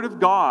the Word of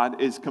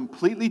God is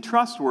completely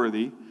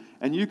trustworthy,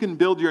 and you can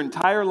build your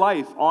entire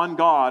life on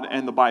God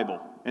and the Bible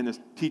and the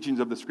teachings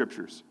of the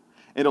Scriptures.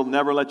 It'll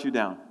never let you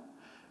down.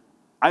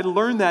 I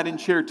learned that in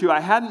chair 2. I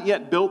hadn't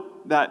yet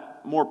built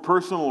that more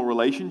personal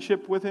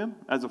relationship with Him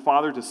as a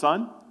father to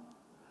son.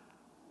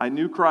 I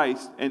knew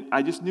Christ, and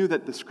I just knew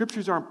that the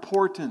Scriptures are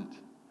important.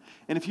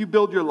 And if you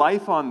build your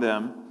life on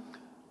them,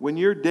 when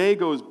your day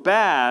goes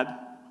bad,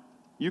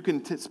 you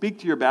can speak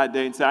to your bad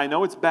day and say, I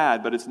know it's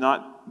bad, but it's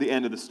not the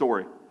end of the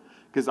story,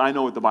 because I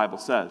know what the Bible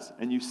says.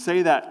 And you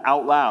say that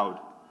out loud,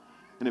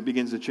 and it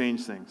begins to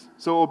change things.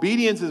 So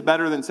obedience is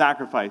better than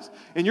sacrifice.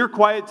 In your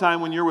quiet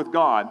time when you're with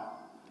God,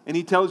 and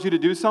He tells you to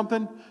do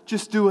something,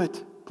 just do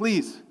it,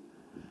 please.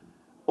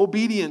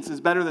 Obedience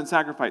is better than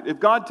sacrifice. If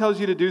God tells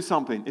you to do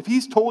something, if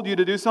He's told you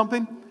to do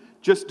something,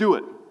 just do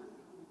it.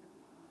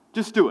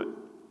 Just do it.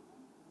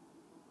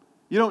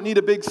 You don't need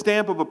a big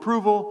stamp of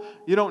approval.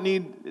 You don't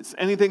need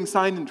anything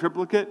signed in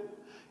triplicate.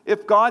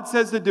 If God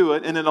says to do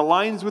it and it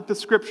aligns with the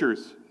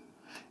Scriptures,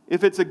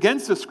 If it's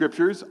against the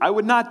Scriptures, I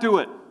would not do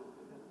it.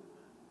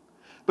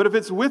 But if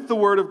it's with the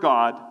Word of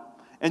God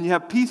and you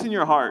have peace in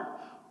your heart,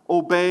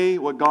 obey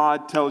what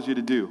God tells you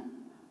to do.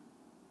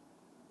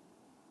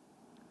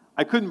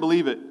 I couldn't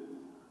believe it.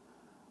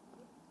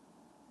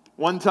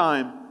 One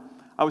time,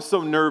 I was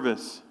so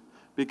nervous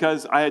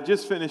because I had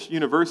just finished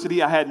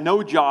university. I had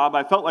no job.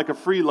 I felt like a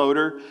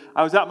freeloader.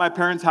 I was at my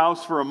parents'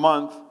 house for a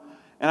month,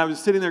 and I was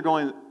sitting there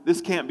going,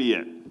 this can't be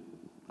it.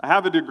 I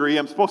have a degree.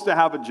 I'm supposed to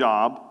have a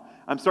job.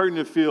 I'm starting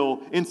to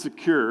feel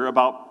insecure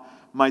about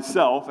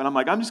myself, and I'm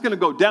like, I'm just going to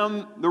go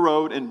down the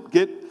road and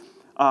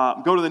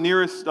go to the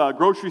nearest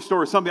grocery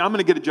store or something. I'm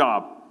going to get a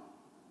job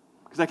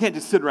because I can't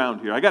just sit around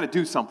here. I got to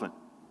do something.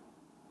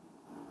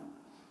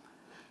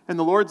 And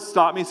the Lord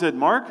stopped me and said,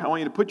 Mark, I want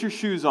you to put your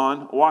shoes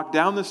on, walk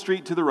down the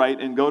street to the right,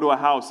 and go to a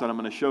house that I'm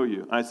going to show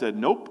you. And I said,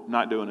 nope,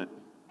 not doing it.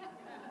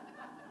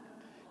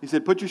 He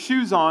said, put your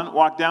shoes on,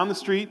 walk down the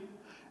street,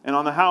 and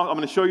on the house, I'm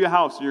going to show you a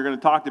house, and you're going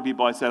to talk to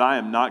people. I said, I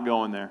am not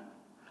going there.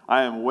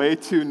 I am way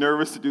too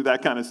nervous to do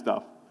that kind of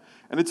stuff.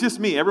 And it's just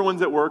me.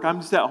 Everyone's at work. I'm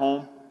just at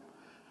home.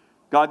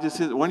 God just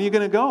says, when are you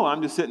going to go?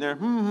 I'm just sitting there,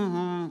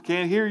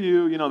 can't hear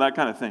you, that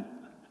kind of thing.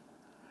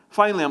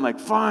 Finally, I'm like,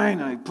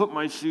 fine. I put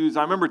my shoes.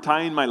 I remember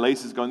tying my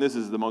laces going, this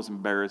is the most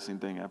embarrassing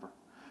thing ever.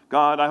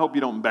 God, I hope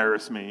you don't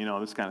embarrass me,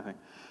 this kind of thing.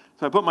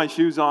 So I put my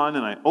shoes on,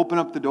 and I open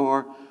up the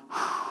door,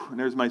 and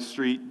there's my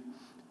street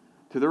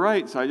to the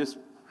right. So I just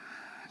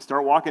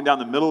start walking down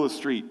the middle of the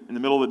street in the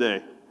middle of the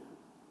day.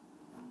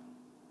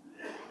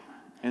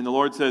 And the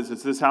Lord says,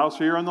 it's this house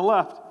here on the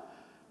left.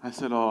 I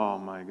said, oh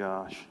my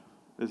gosh,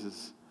 So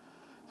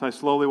I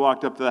slowly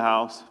walked up to the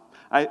house.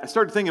 I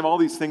started thinking of all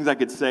these things I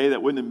could say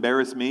that wouldn't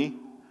embarrass me.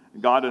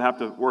 God would have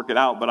to work it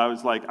out, but I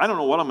was like, I don't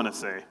know what I'm going to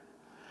say.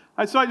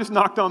 So I just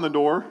knocked on the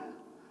door.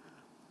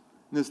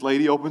 And this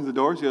lady opens the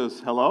door. She goes,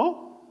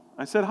 hello?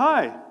 I said,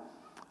 hi.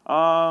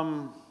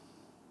 I'm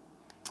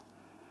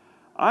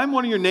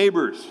one of your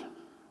neighbors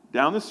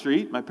down the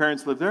street. My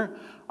parents live there.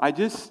 I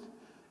just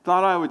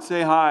thought I would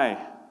say hi.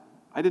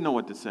 I didn't know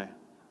what to say.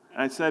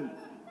 And I said,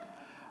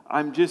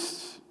 I'm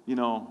just,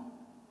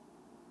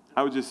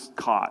 I was just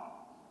caught.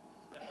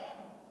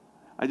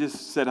 I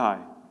just said hi.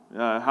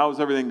 How's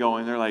everything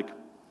going? They're like,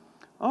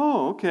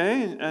 oh,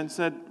 okay. And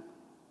said,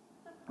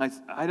 I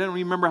didn't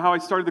remember how I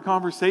started the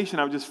conversation.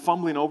 I was just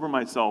fumbling over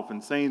myself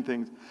and saying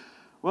things.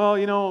 Well,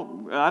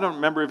 I don't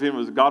remember if it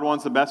was God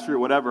wants the best for you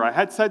or whatever. I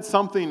had said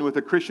something with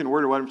a Christian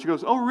word or whatever. She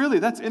goes, oh, really?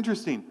 That's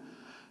interesting.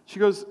 She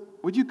goes,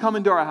 would you come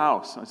into our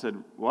house? I said,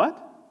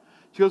 what?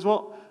 She goes,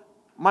 well,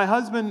 my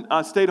husband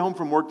stayed home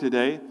from work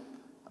today.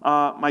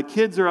 My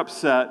kids are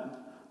upset.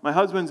 My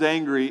husband's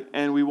angry,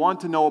 and we want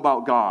to know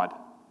about God.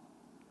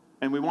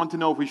 And we want to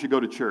know if we should go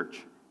to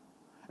church.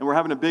 And we're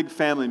having a big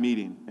family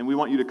meeting, and we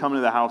want you to come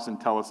into the house and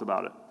tell us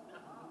about it.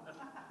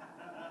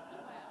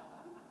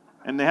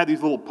 And they had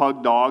these little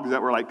pug dogs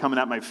that were like coming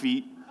at my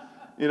feet,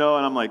 and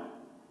I'm like,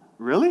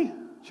 really?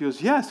 She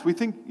goes, yes,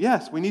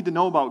 we need to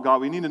know about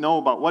God. We need to know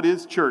about what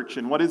is church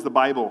and what is the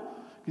Bible.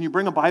 Can you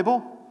bring a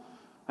Bible?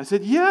 I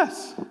said,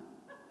 yes.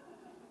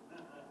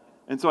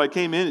 And so I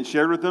came in and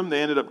shared with them.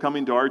 They ended up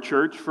coming to our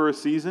church for a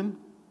season,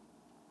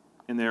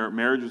 and their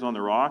marriage was on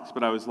the rocks,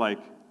 but I was like,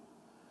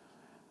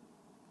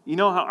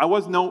 how I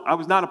was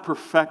not a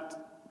perfect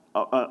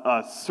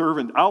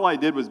servant. All I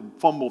did was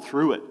fumble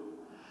through it.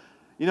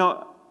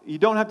 You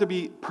don't have to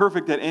be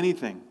perfect at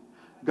anything.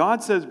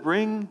 God says,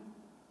 bring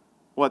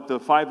the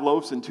 5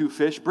 loaves and 2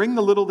 fish. Bring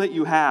the little that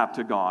you have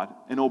to God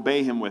and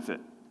obey Him with it.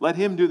 Let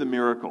Him do the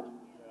miracle.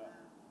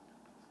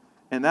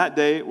 And that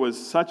day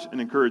was such an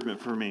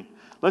encouragement for me.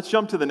 Let's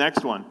jump to the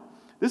next one.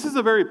 This is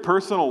a very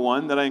personal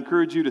one that I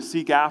encourage you to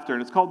seek after,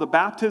 and it's called the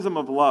baptism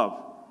of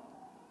love.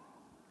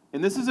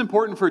 And this is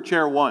important for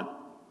chair 1.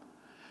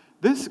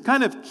 This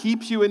kind of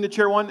keeps you into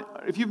chair 1.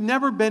 If you've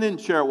never been in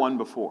chair 1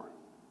 before,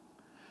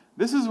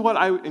 this is what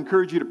I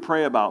encourage you to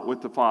pray about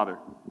with the Father.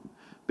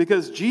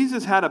 Because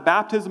Jesus had a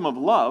baptism of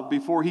love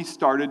before He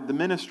started the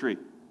ministry.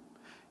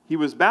 He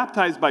was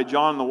baptized by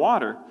John in the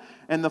water,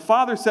 and the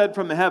Father said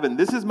from the heaven,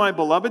 this is my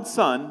beloved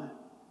Son,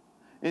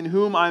 in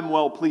whom I'm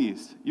well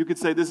pleased. You could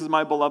say, this is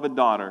my beloved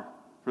daughter,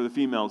 for the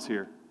females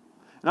here.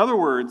 In other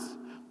words,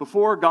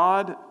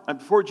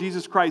 before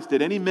Jesus Christ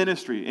did any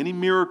ministry, any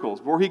miracles,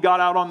 before He got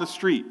out on the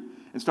street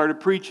and started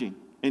preaching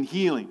and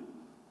healing,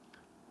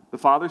 the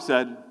Father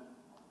said,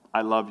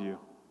 I love you.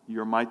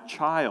 You're my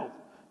child.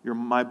 You're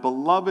my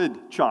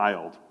beloved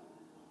child.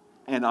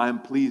 And I am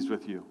pleased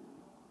with you.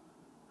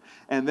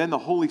 And then the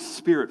Holy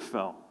Spirit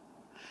fell.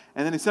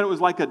 And then He said it was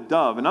like a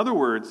dove. In other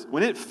words,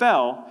 when it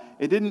fell,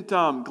 it didn't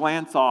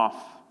glance off.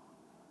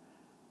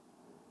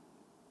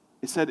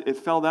 It said it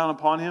fell down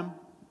upon Him,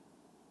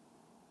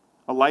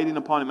 alighting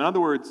upon Him. In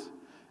other words,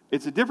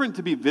 it's different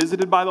to be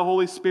visited by the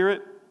Holy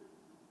Spirit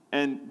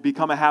and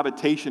become a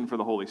habitation for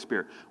the Holy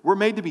Spirit. We're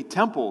made to be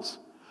temples,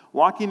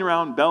 walking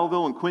around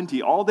Belleville and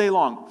Quinty all day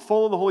long,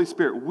 full of the Holy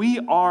Spirit. We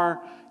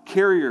are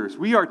carriers.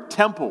 We are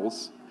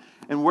temples.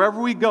 And wherever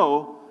we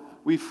go,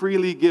 we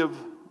freely give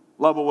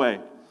love away.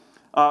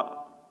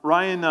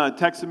 Ryan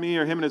texted me,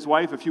 or him and his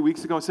wife, a few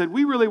weeks ago and said,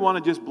 we really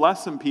want to just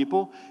bless some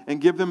people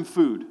and give them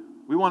food.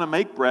 We want to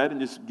make bread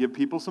and just give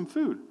people some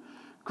food.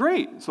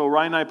 Great. So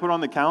Ryan and I put on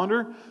the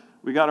calendar.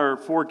 We got our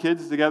 4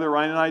 kids together,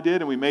 Ryan and I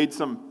did, and we made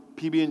some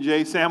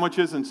PB&J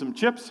sandwiches and some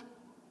chips.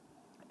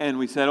 And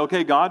we said,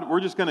 okay, God, we're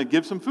just going to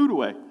give some food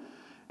away.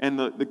 And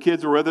the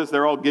kids were with us.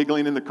 They're all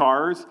giggling in the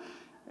cars.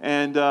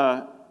 And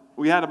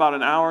we had about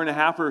an hour and a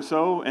half or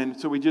so. And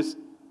so we just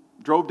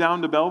drove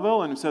down to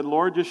Belleville and said,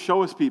 Lord, just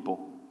show us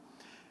people.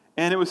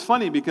 And it was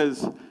funny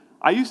because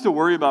I used to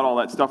worry about all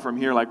that stuff from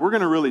here. Like, we're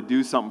going to really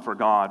do something for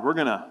God. We're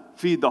going to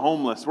feed the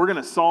homeless. We're going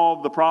to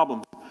solve the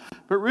problems.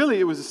 But really,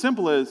 it was as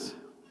simple as,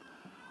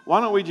 why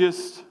don't we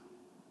just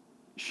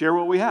share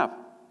what we have?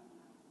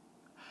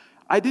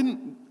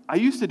 I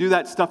used to do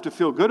that stuff to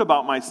feel good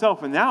about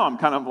myself, and now I'm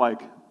kind of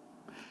like,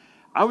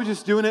 I was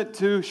just doing it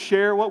to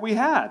share what we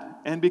had.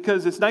 And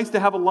because it's nice to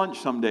have a lunch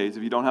some days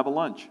if you don't have a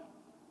lunch.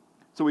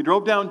 So we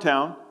drove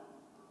downtown.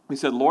 We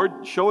said,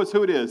 Lord, show us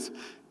who it is.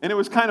 And it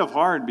was kind of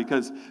hard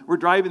because we're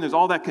driving, there's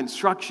all that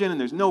construction, and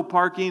there's no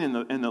parking,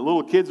 and the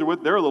little kids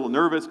they're a little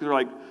nervous because they're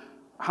like,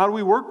 how do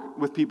we work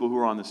with people who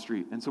are on the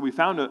street? And so we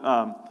found,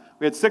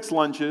 we had 6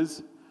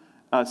 lunches,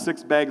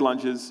 6 bag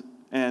lunches,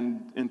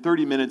 and in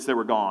 30 minutes they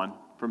were gone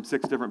from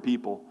 6 different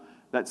people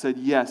that said,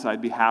 yes,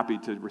 I'd be happy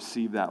to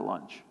receive that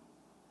lunch.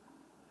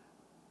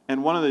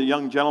 And one of the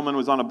young gentlemen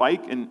was on a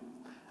bike, and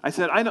I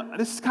said, I know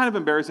this is kind of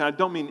embarrassing. I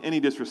don't mean any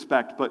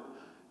disrespect, but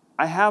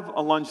I have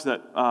a lunch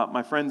that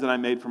my friends and I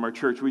made from our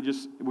church.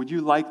 Would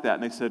you like that?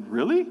 And they said,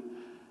 really?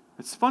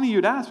 It's funny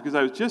you'd ask because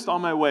I was just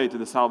on my way to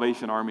the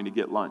Salvation Army to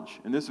get lunch,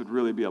 and this would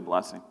really be a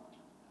blessing.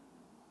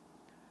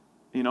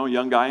 You know, a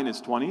young guy in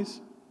his 20s,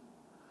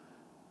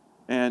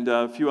 and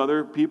a few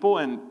other people,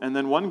 and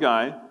then one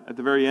guy at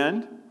the very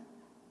end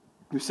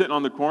who's sitting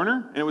on the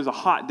corner, and it was a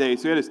hot day,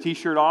 so he had his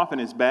T-shirt off and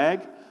his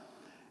bag.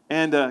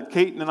 And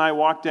Kate and I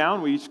walked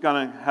down. We each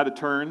kind of had a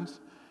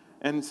turns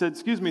and said,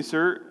 excuse me,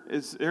 sir,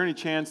 is there any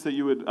chance that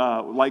you would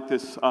like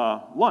this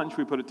lunch?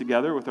 We put it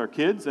together with our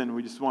kids, and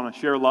we just want to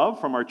share love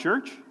from our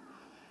church.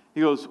 He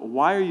goes,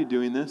 why are you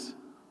doing this?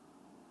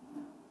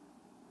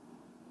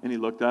 And he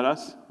looked at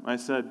us. I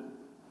said,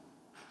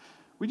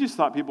 we just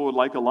thought people would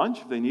like a lunch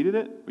if they needed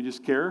it. We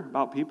just care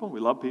about people. We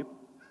love people.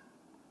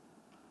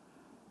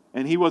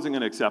 And he wasn't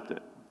going to accept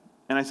it.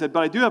 And I said,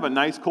 but I do have a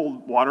nice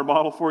cold water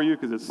bottle for you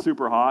because it's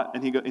super hot.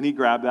 And he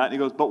grabbed that and he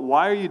goes, but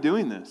why are you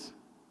doing this?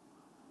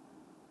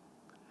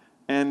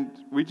 And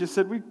we just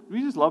said,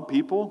 we just love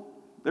people.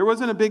 There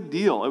wasn't a big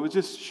deal. It was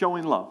just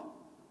showing love.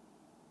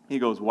 He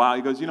goes, wow.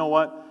 He goes, you know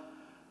what?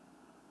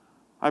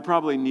 I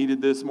probably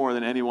needed this more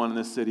than anyone in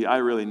this city. I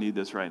really need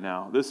this right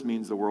now. This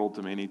means the world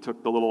to me. And he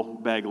took the little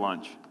bag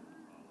lunch.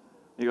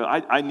 He goes,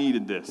 I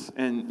needed this.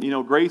 And, you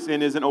know, Grace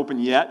Inn isn't open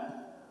yet.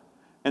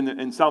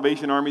 And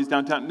Salvation Army's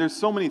downtown. There's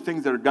so many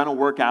things that are going to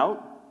work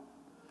out.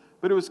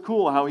 But it was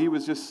cool how he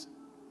was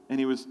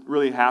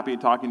really happy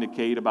talking to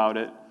Kate about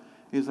it.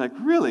 He's like,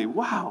 really?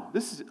 Wow,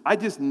 I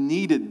just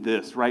needed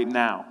this right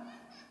now.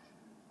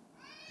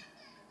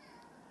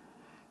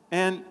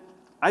 And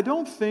I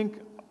don't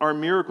think our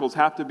miracles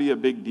have to be a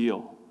big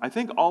deal. I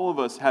think all of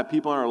us have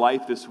people in our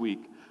life this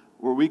week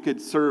where we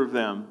could serve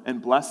them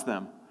and bless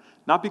them.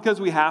 Not because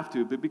we have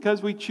to, but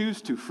because we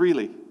choose to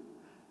freely.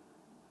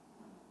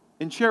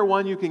 In Share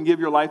One, you can give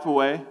your life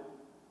away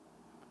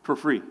for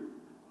free.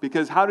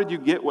 Because how did you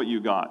get what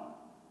you got?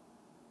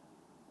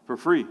 For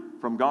free,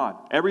 from God.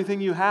 Everything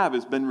you have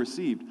has been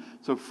received.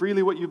 So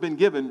freely what you've been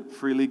given,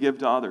 freely give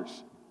to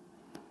others.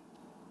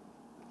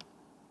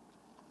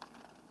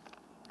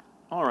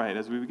 All right,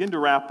 as we begin to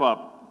wrap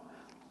up,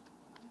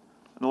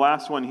 the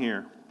last one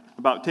here,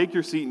 about take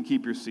your seat and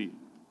keep your seat.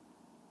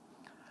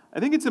 I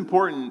think it's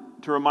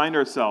important to remind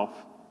ourselves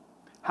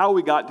how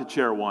we got to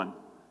Chair One.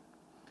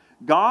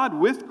 God,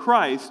 with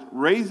Christ,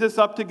 raised us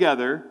up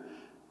together,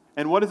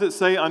 and what does it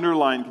say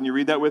underlined? Can you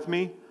read that with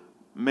me?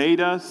 Made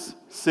us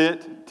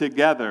sit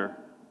together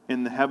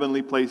in the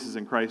heavenly places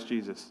in Christ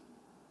Jesus.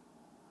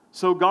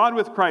 So God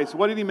with Christ,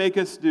 what did He make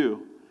us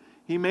do?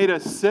 He made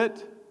us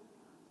sit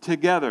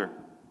together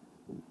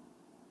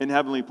in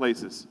heavenly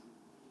places.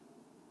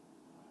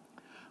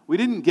 We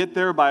didn't get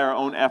there by our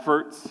own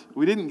efforts.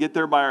 We didn't get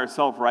there by our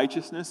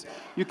self-righteousness.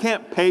 You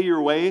can't pay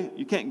your way.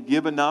 You can't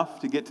give enough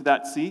to get to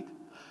that seat.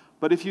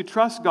 But if you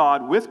trust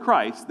God with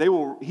Christ, He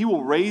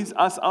will raise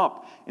us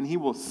up and He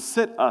will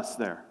sit us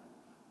there.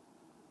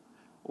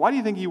 Why do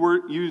you think He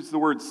used the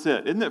word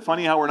sit? Isn't it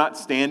funny how we're not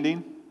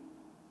standing?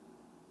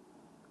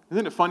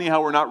 Isn't it funny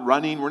how we're not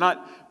running?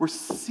 We're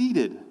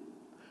seated.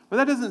 But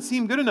that doesn't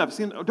seem good enough.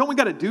 Don't we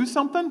got to do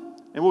something?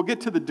 And we'll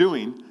get to the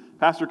doing.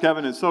 Pastor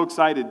Kevin is so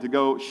excited to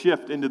go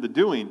shift into the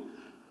doing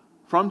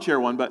from Chair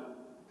One, but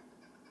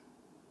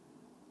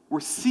we're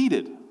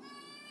seated.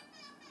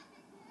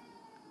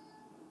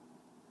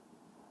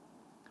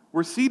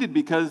 We're seated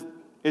because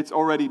it's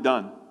already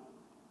done.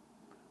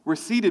 We're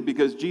seated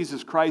because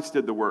Jesus Christ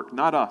did the work,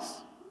 not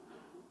us.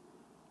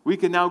 We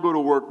can now go to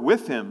work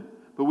with Him,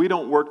 but we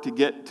don't work to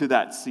get to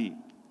that seat.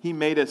 He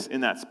made us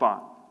in that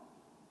spot.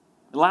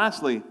 And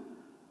lastly,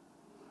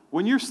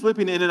 when you're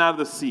slipping in and out of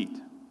the seat,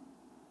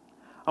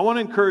 I want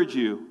to encourage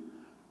you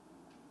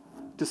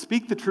to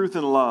speak the truth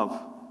in love.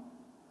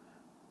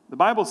 The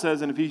Bible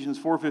says in Ephesians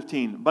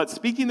 4:15, "But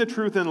speaking the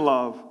truth in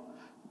love,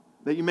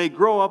 that you may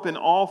grow up in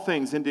all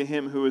things into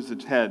him who is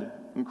the head,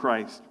 in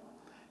Christ."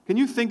 Can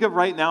you think of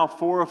right now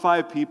 4 or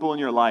 5 people in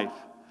your life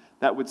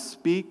that would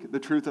speak the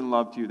truth in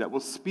love to you, that will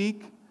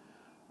speak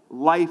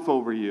life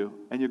over you,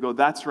 and you go,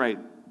 "That's right,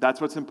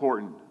 that's what's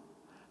important.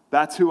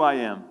 That's who I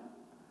am.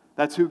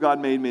 That's who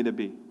God made me to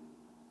be."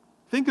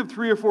 Think of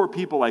 3 or 4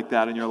 people like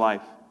that in your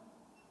life.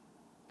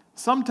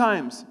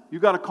 Sometimes you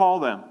got to call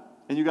them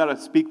and you got to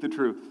speak the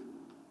truth.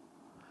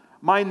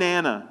 My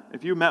Nana,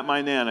 if you met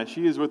my Nana,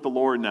 she is with the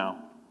Lord now.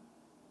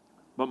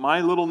 But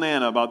my little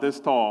Nana, about this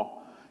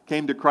tall,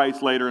 came to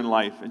Christ later in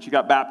life, and she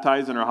got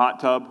baptized in her hot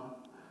tub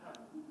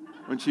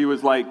when she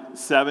was like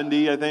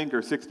 70, I think,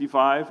 or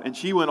 65, and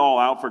she went all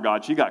out for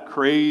God. She got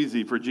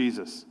crazy for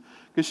Jesus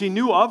because she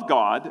knew of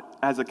God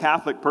as a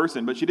Catholic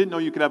person, but she didn't know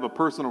you could have a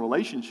personal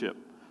relationship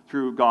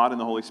through God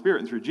and the Holy Spirit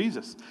and through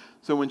Jesus.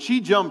 So when she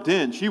jumped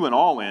in, she went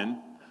all in,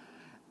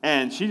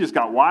 and she just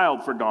got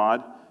wild for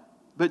God.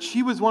 But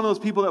she was one of those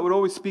people that would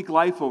always speak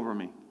life over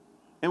me.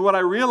 And what I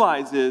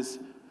realized is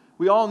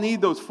we all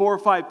need those 4 or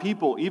 5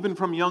 people, even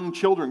from young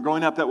children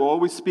growing up, that will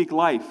always speak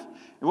life.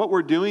 And what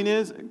we're doing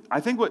is, I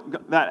think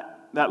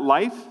that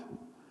life,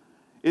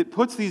 it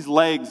puts these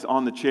legs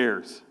on the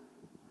chairs.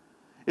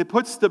 It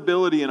puts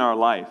stability in our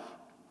life.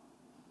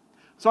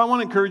 So I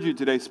want to encourage you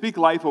today, speak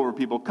life over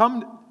people.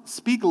 Come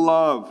speak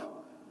love.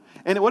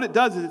 And what it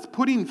does is it's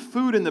putting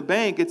food in the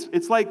bank.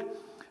 It's like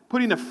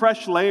putting a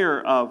fresh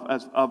layer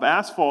of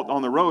asphalt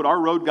on the road. Our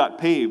road got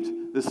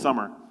paved this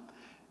summer.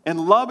 And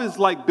love is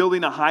like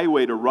building a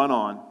highway to run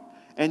on.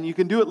 And you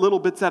can do it little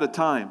bits at a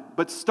time.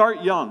 But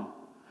start young.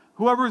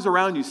 Whoever is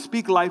around you,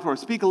 speak life or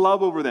speak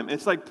love over them.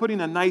 It's like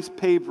putting a nice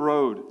paved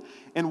road.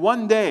 And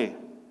one day,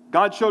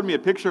 God showed me a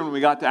picture when we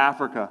got to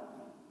Africa.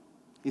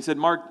 He said,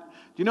 "Mark,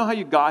 do you know how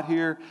you got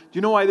here? Do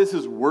you know why this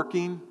is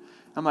working?"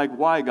 I'm like,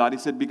 "Why, God?" He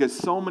said, "Because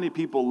so many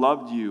people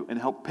loved you and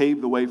helped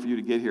pave the way for you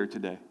to get here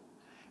today."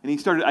 And he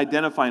started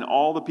identifying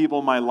all the people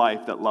in my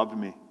life that loved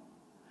me.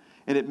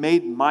 And it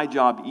made my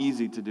job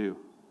easy to do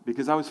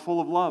because I was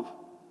full of love.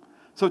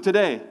 So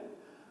today,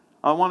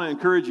 I want to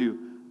encourage you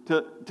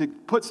to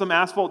put some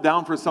asphalt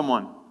down for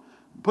someone.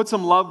 Put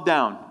some love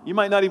down. You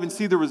might not even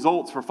see the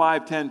results for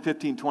 5, 10,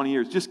 15, 20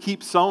 years. Just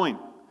keep sowing.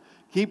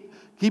 Keep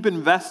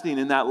investing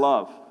in that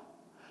love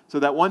so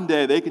that one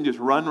day they can just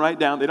run right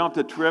down. They don't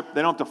have to trip.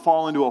 They don't have to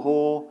fall into a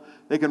hole.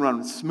 They can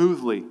run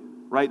smoothly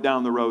right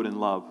down the road in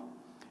love.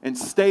 And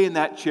stay in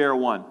that chair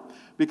 1.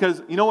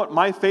 Because you know what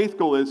my faith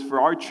goal is for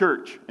our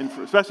church, and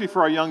especially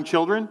for our young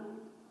children,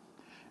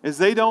 is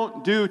they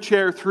don't do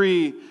chair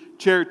 3,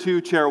 chair 2,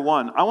 chair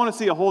 1. I want to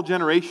see a whole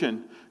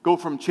generation go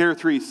from chair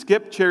 3,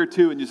 skip chair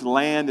 2, and just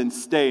land and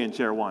stay in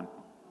chair 1.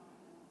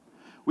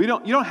 You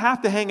don't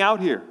have to hang out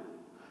here.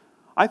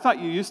 I thought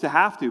you used to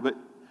have to, but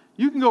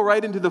you can go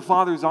right into the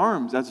Father's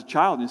arms as a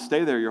child and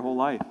stay there your whole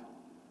life.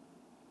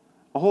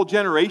 A whole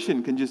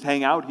generation can just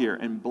hang out here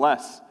and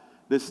bless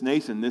this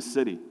nation, this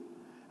city.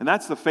 And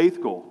that's the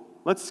faith goal.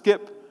 Let's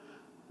skip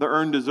the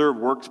earn, deserve,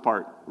 works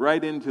part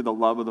right into the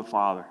love of the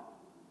Father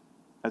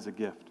as a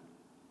gift.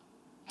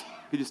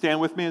 Could you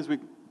stand with me as we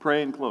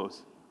pray and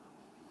close?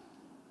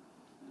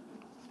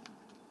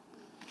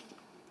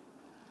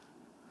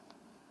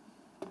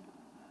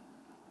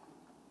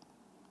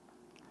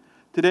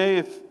 Today,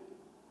 if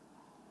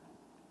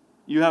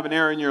you have an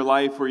area in your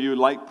life where you would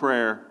like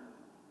prayer,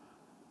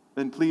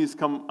 then please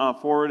come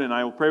forward and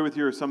I will pray with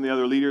you, or some of the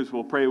other leaders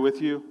will pray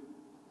with you.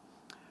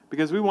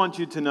 Because we want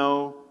you to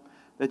know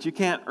that you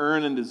can't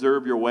earn and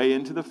deserve your way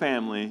into the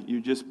family. You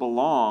just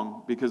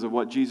belong because of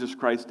what Jesus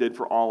Christ did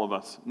for all of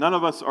us. None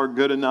of us are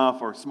good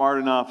enough or smart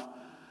enough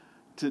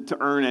to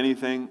earn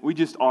anything. We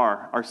just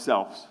are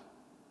ourselves.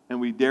 And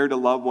we dare to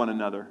love one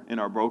another in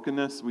our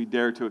brokenness. We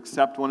dare to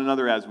accept one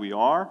another as we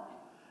are.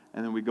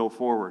 And then we go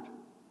forward.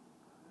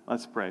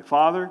 Let's pray.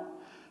 Father,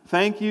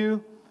 thank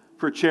you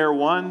for chair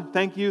 1.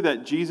 Thank you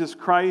that Jesus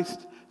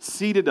Christ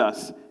seated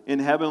us in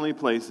heavenly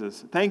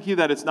places. Thank you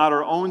that it's not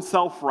our own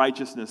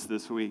self-righteousness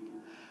this week.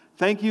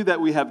 Thank you that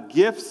we have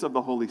gifts of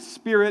the Holy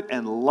Spirit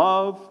and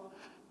love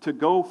to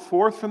go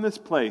forth from this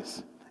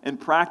place and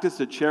practice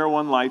a chair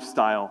 1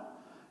 lifestyle.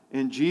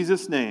 In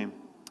Jesus' name,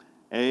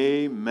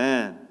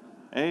 amen.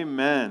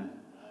 Amen.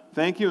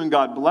 Thank you, and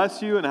God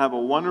bless you, and have a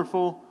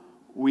wonderful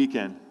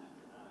weekend.